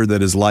the wonder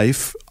that is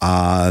life.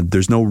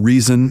 There's no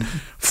reason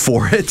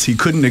for it. He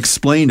couldn't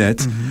explain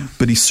it,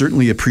 but he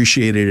certainly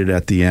appreciated it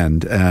at the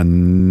end.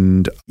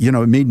 And,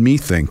 it made me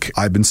think.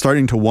 I've been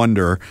starting to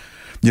wonder,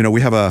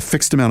 we have a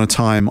fixed amount of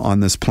time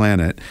on this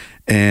planet.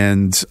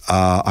 And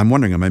I'm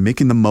wondering, am I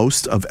making the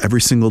most of every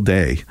single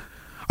day?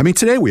 I mean,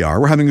 today we are.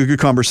 We're having a good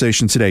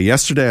conversation today.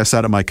 Yesterday I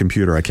sat at my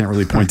computer. I can't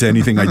really point to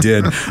anything I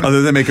did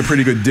other than make a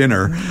pretty good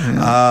dinner.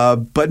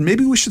 But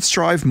maybe we should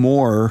strive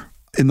more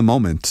in the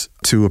moment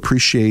to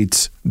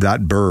appreciate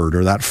that bird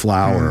or that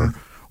flower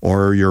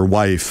or your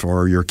wife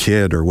or your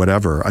kid or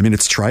whatever. I mean,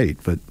 it's trite,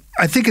 but...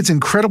 I think it's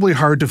incredibly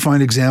hard to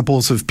find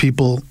examples of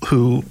people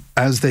who,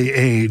 as they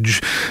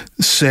age,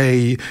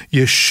 say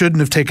you shouldn't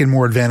have taken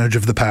more advantage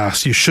of the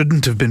past. You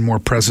shouldn't have been more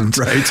present.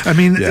 Right. I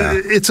mean,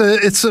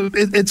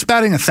 it's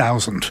batting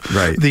 1,000.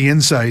 Right. The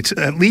insight,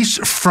 at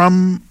least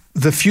from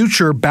the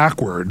future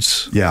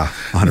backwards. Yeah,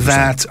 100%.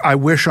 That I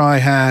wish I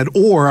had,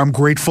 or I'm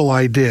grateful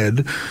I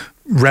did.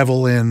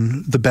 Revel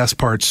in the best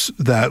parts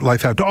that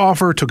life had to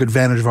offer, took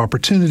advantage of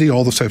opportunity,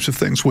 all those types of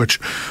things, which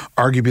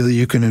arguably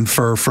you can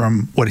infer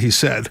from what he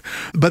said.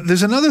 But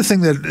there's another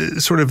thing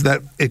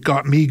that it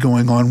got me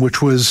going on,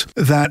 which was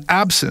that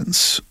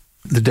absence,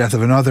 the death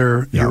of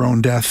another, your own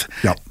death.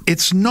 Yep.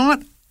 It's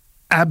not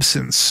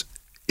absence,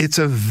 it's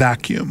a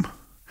vacuum.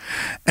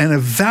 And a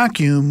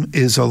vacuum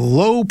is a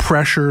low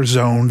pressure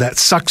zone that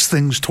sucks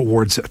things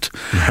towards it.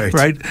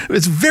 Right?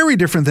 It's very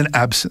different than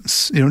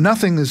absence.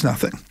 Nothing is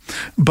nothing.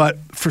 But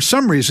for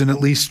some reason, at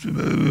least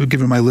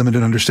given my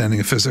limited understanding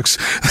of physics,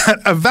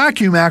 a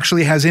vacuum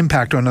actually has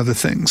impact on other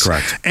things.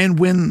 Correct. And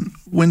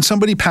when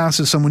somebody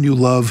passes someone you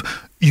love,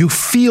 you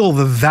feel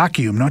the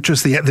vacuum, not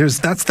just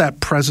that's that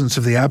presence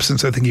of the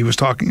absence I think he was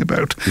talking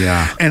about.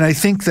 Yeah. And I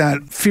think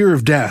that fear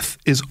of death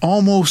is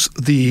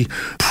almost the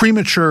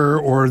premature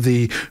or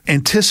the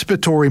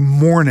anticipatory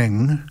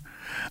mourning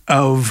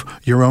of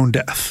your own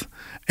death.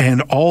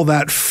 And all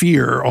that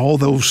fear, all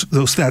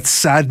that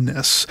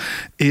sadness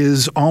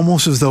is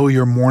almost as though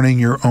you're mourning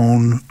your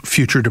own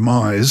future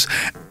demise.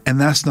 And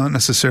that's not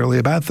necessarily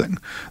a bad thing.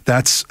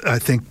 That's, I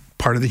think,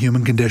 part of the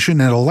human condition.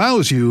 And it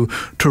allows you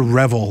to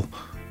revel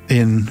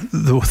in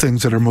the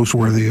things that are most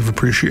worthy of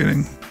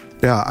appreciating.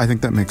 Yeah, I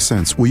think that makes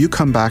sense. Will you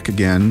come back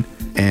again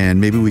and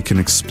maybe we can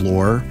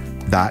explore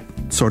that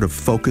sort of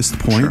focused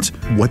point,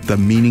 what the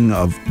meaning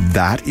of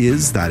that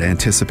is, that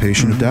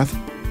anticipation of death?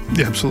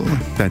 Yeah, absolutely.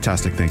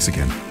 Fantastic. Thanks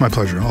again. My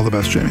pleasure. All the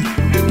best, Jamie.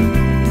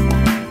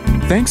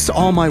 Thanks to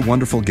all my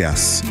wonderful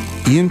guests,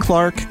 Ian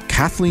Clark,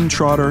 Kathleen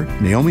Trotter,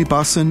 Naomi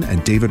Bussin,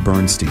 and David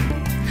Bernstein.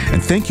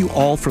 And thank you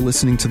all for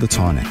listening to The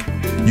Tonic.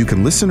 You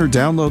can listen or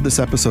download this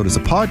episode as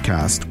a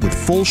podcast with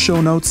full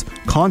show notes,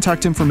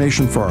 contact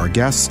information for our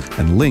guests,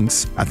 and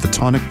links at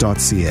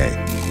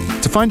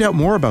thetonic.ca. To find out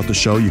more about the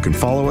show, you can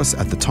follow us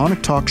at The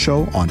Tonic Talk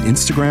Show on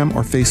Instagram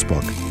or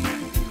Facebook.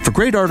 For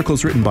great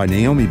articles written by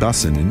Naomi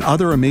Bussin and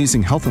other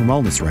amazing health and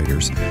wellness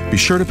writers, be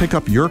sure to pick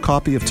up your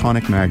copy of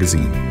Tonic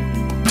Magazine.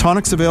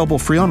 Tonic's available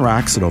free on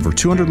racks at over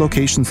 200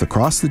 locations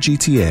across the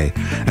GTA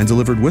and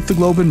delivered with the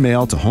Globe and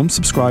Mail to home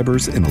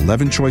subscribers in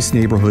 11 choice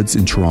neighborhoods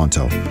in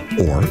Toronto.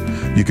 Or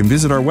you can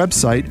visit our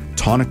website,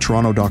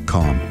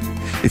 tonictoronto.com.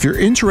 If you're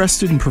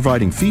interested in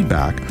providing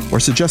feedback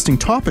or suggesting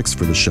topics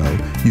for the show,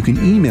 you can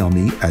email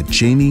me at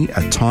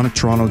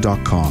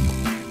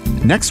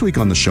jamie@tonictoronto.com. Next week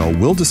on the show,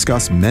 we'll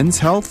discuss men's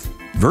health,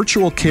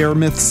 virtual care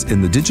myths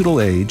in the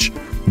digital age,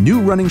 new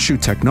running shoe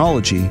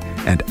technology,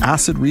 and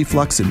acid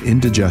reflux and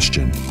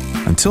indigestion.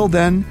 Until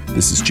then,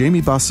 this is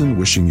Jamie Bussin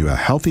wishing you a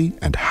healthy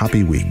and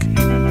happy week.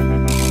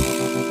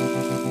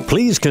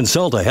 Please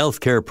consult a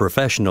healthcare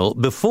professional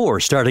before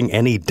starting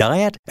any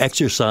diet,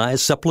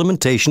 exercise,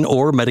 supplementation,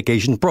 or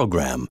medication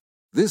program.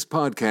 This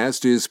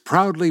podcast is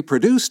proudly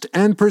produced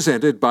and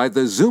presented by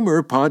the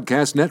Zoomer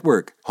Podcast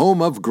Network,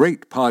 home of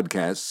great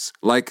podcasts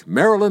like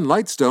Marilyn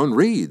Lightstone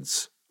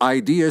Reads,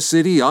 Idea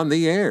City on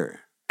the Air,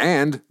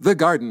 and The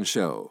Garden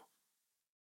Show.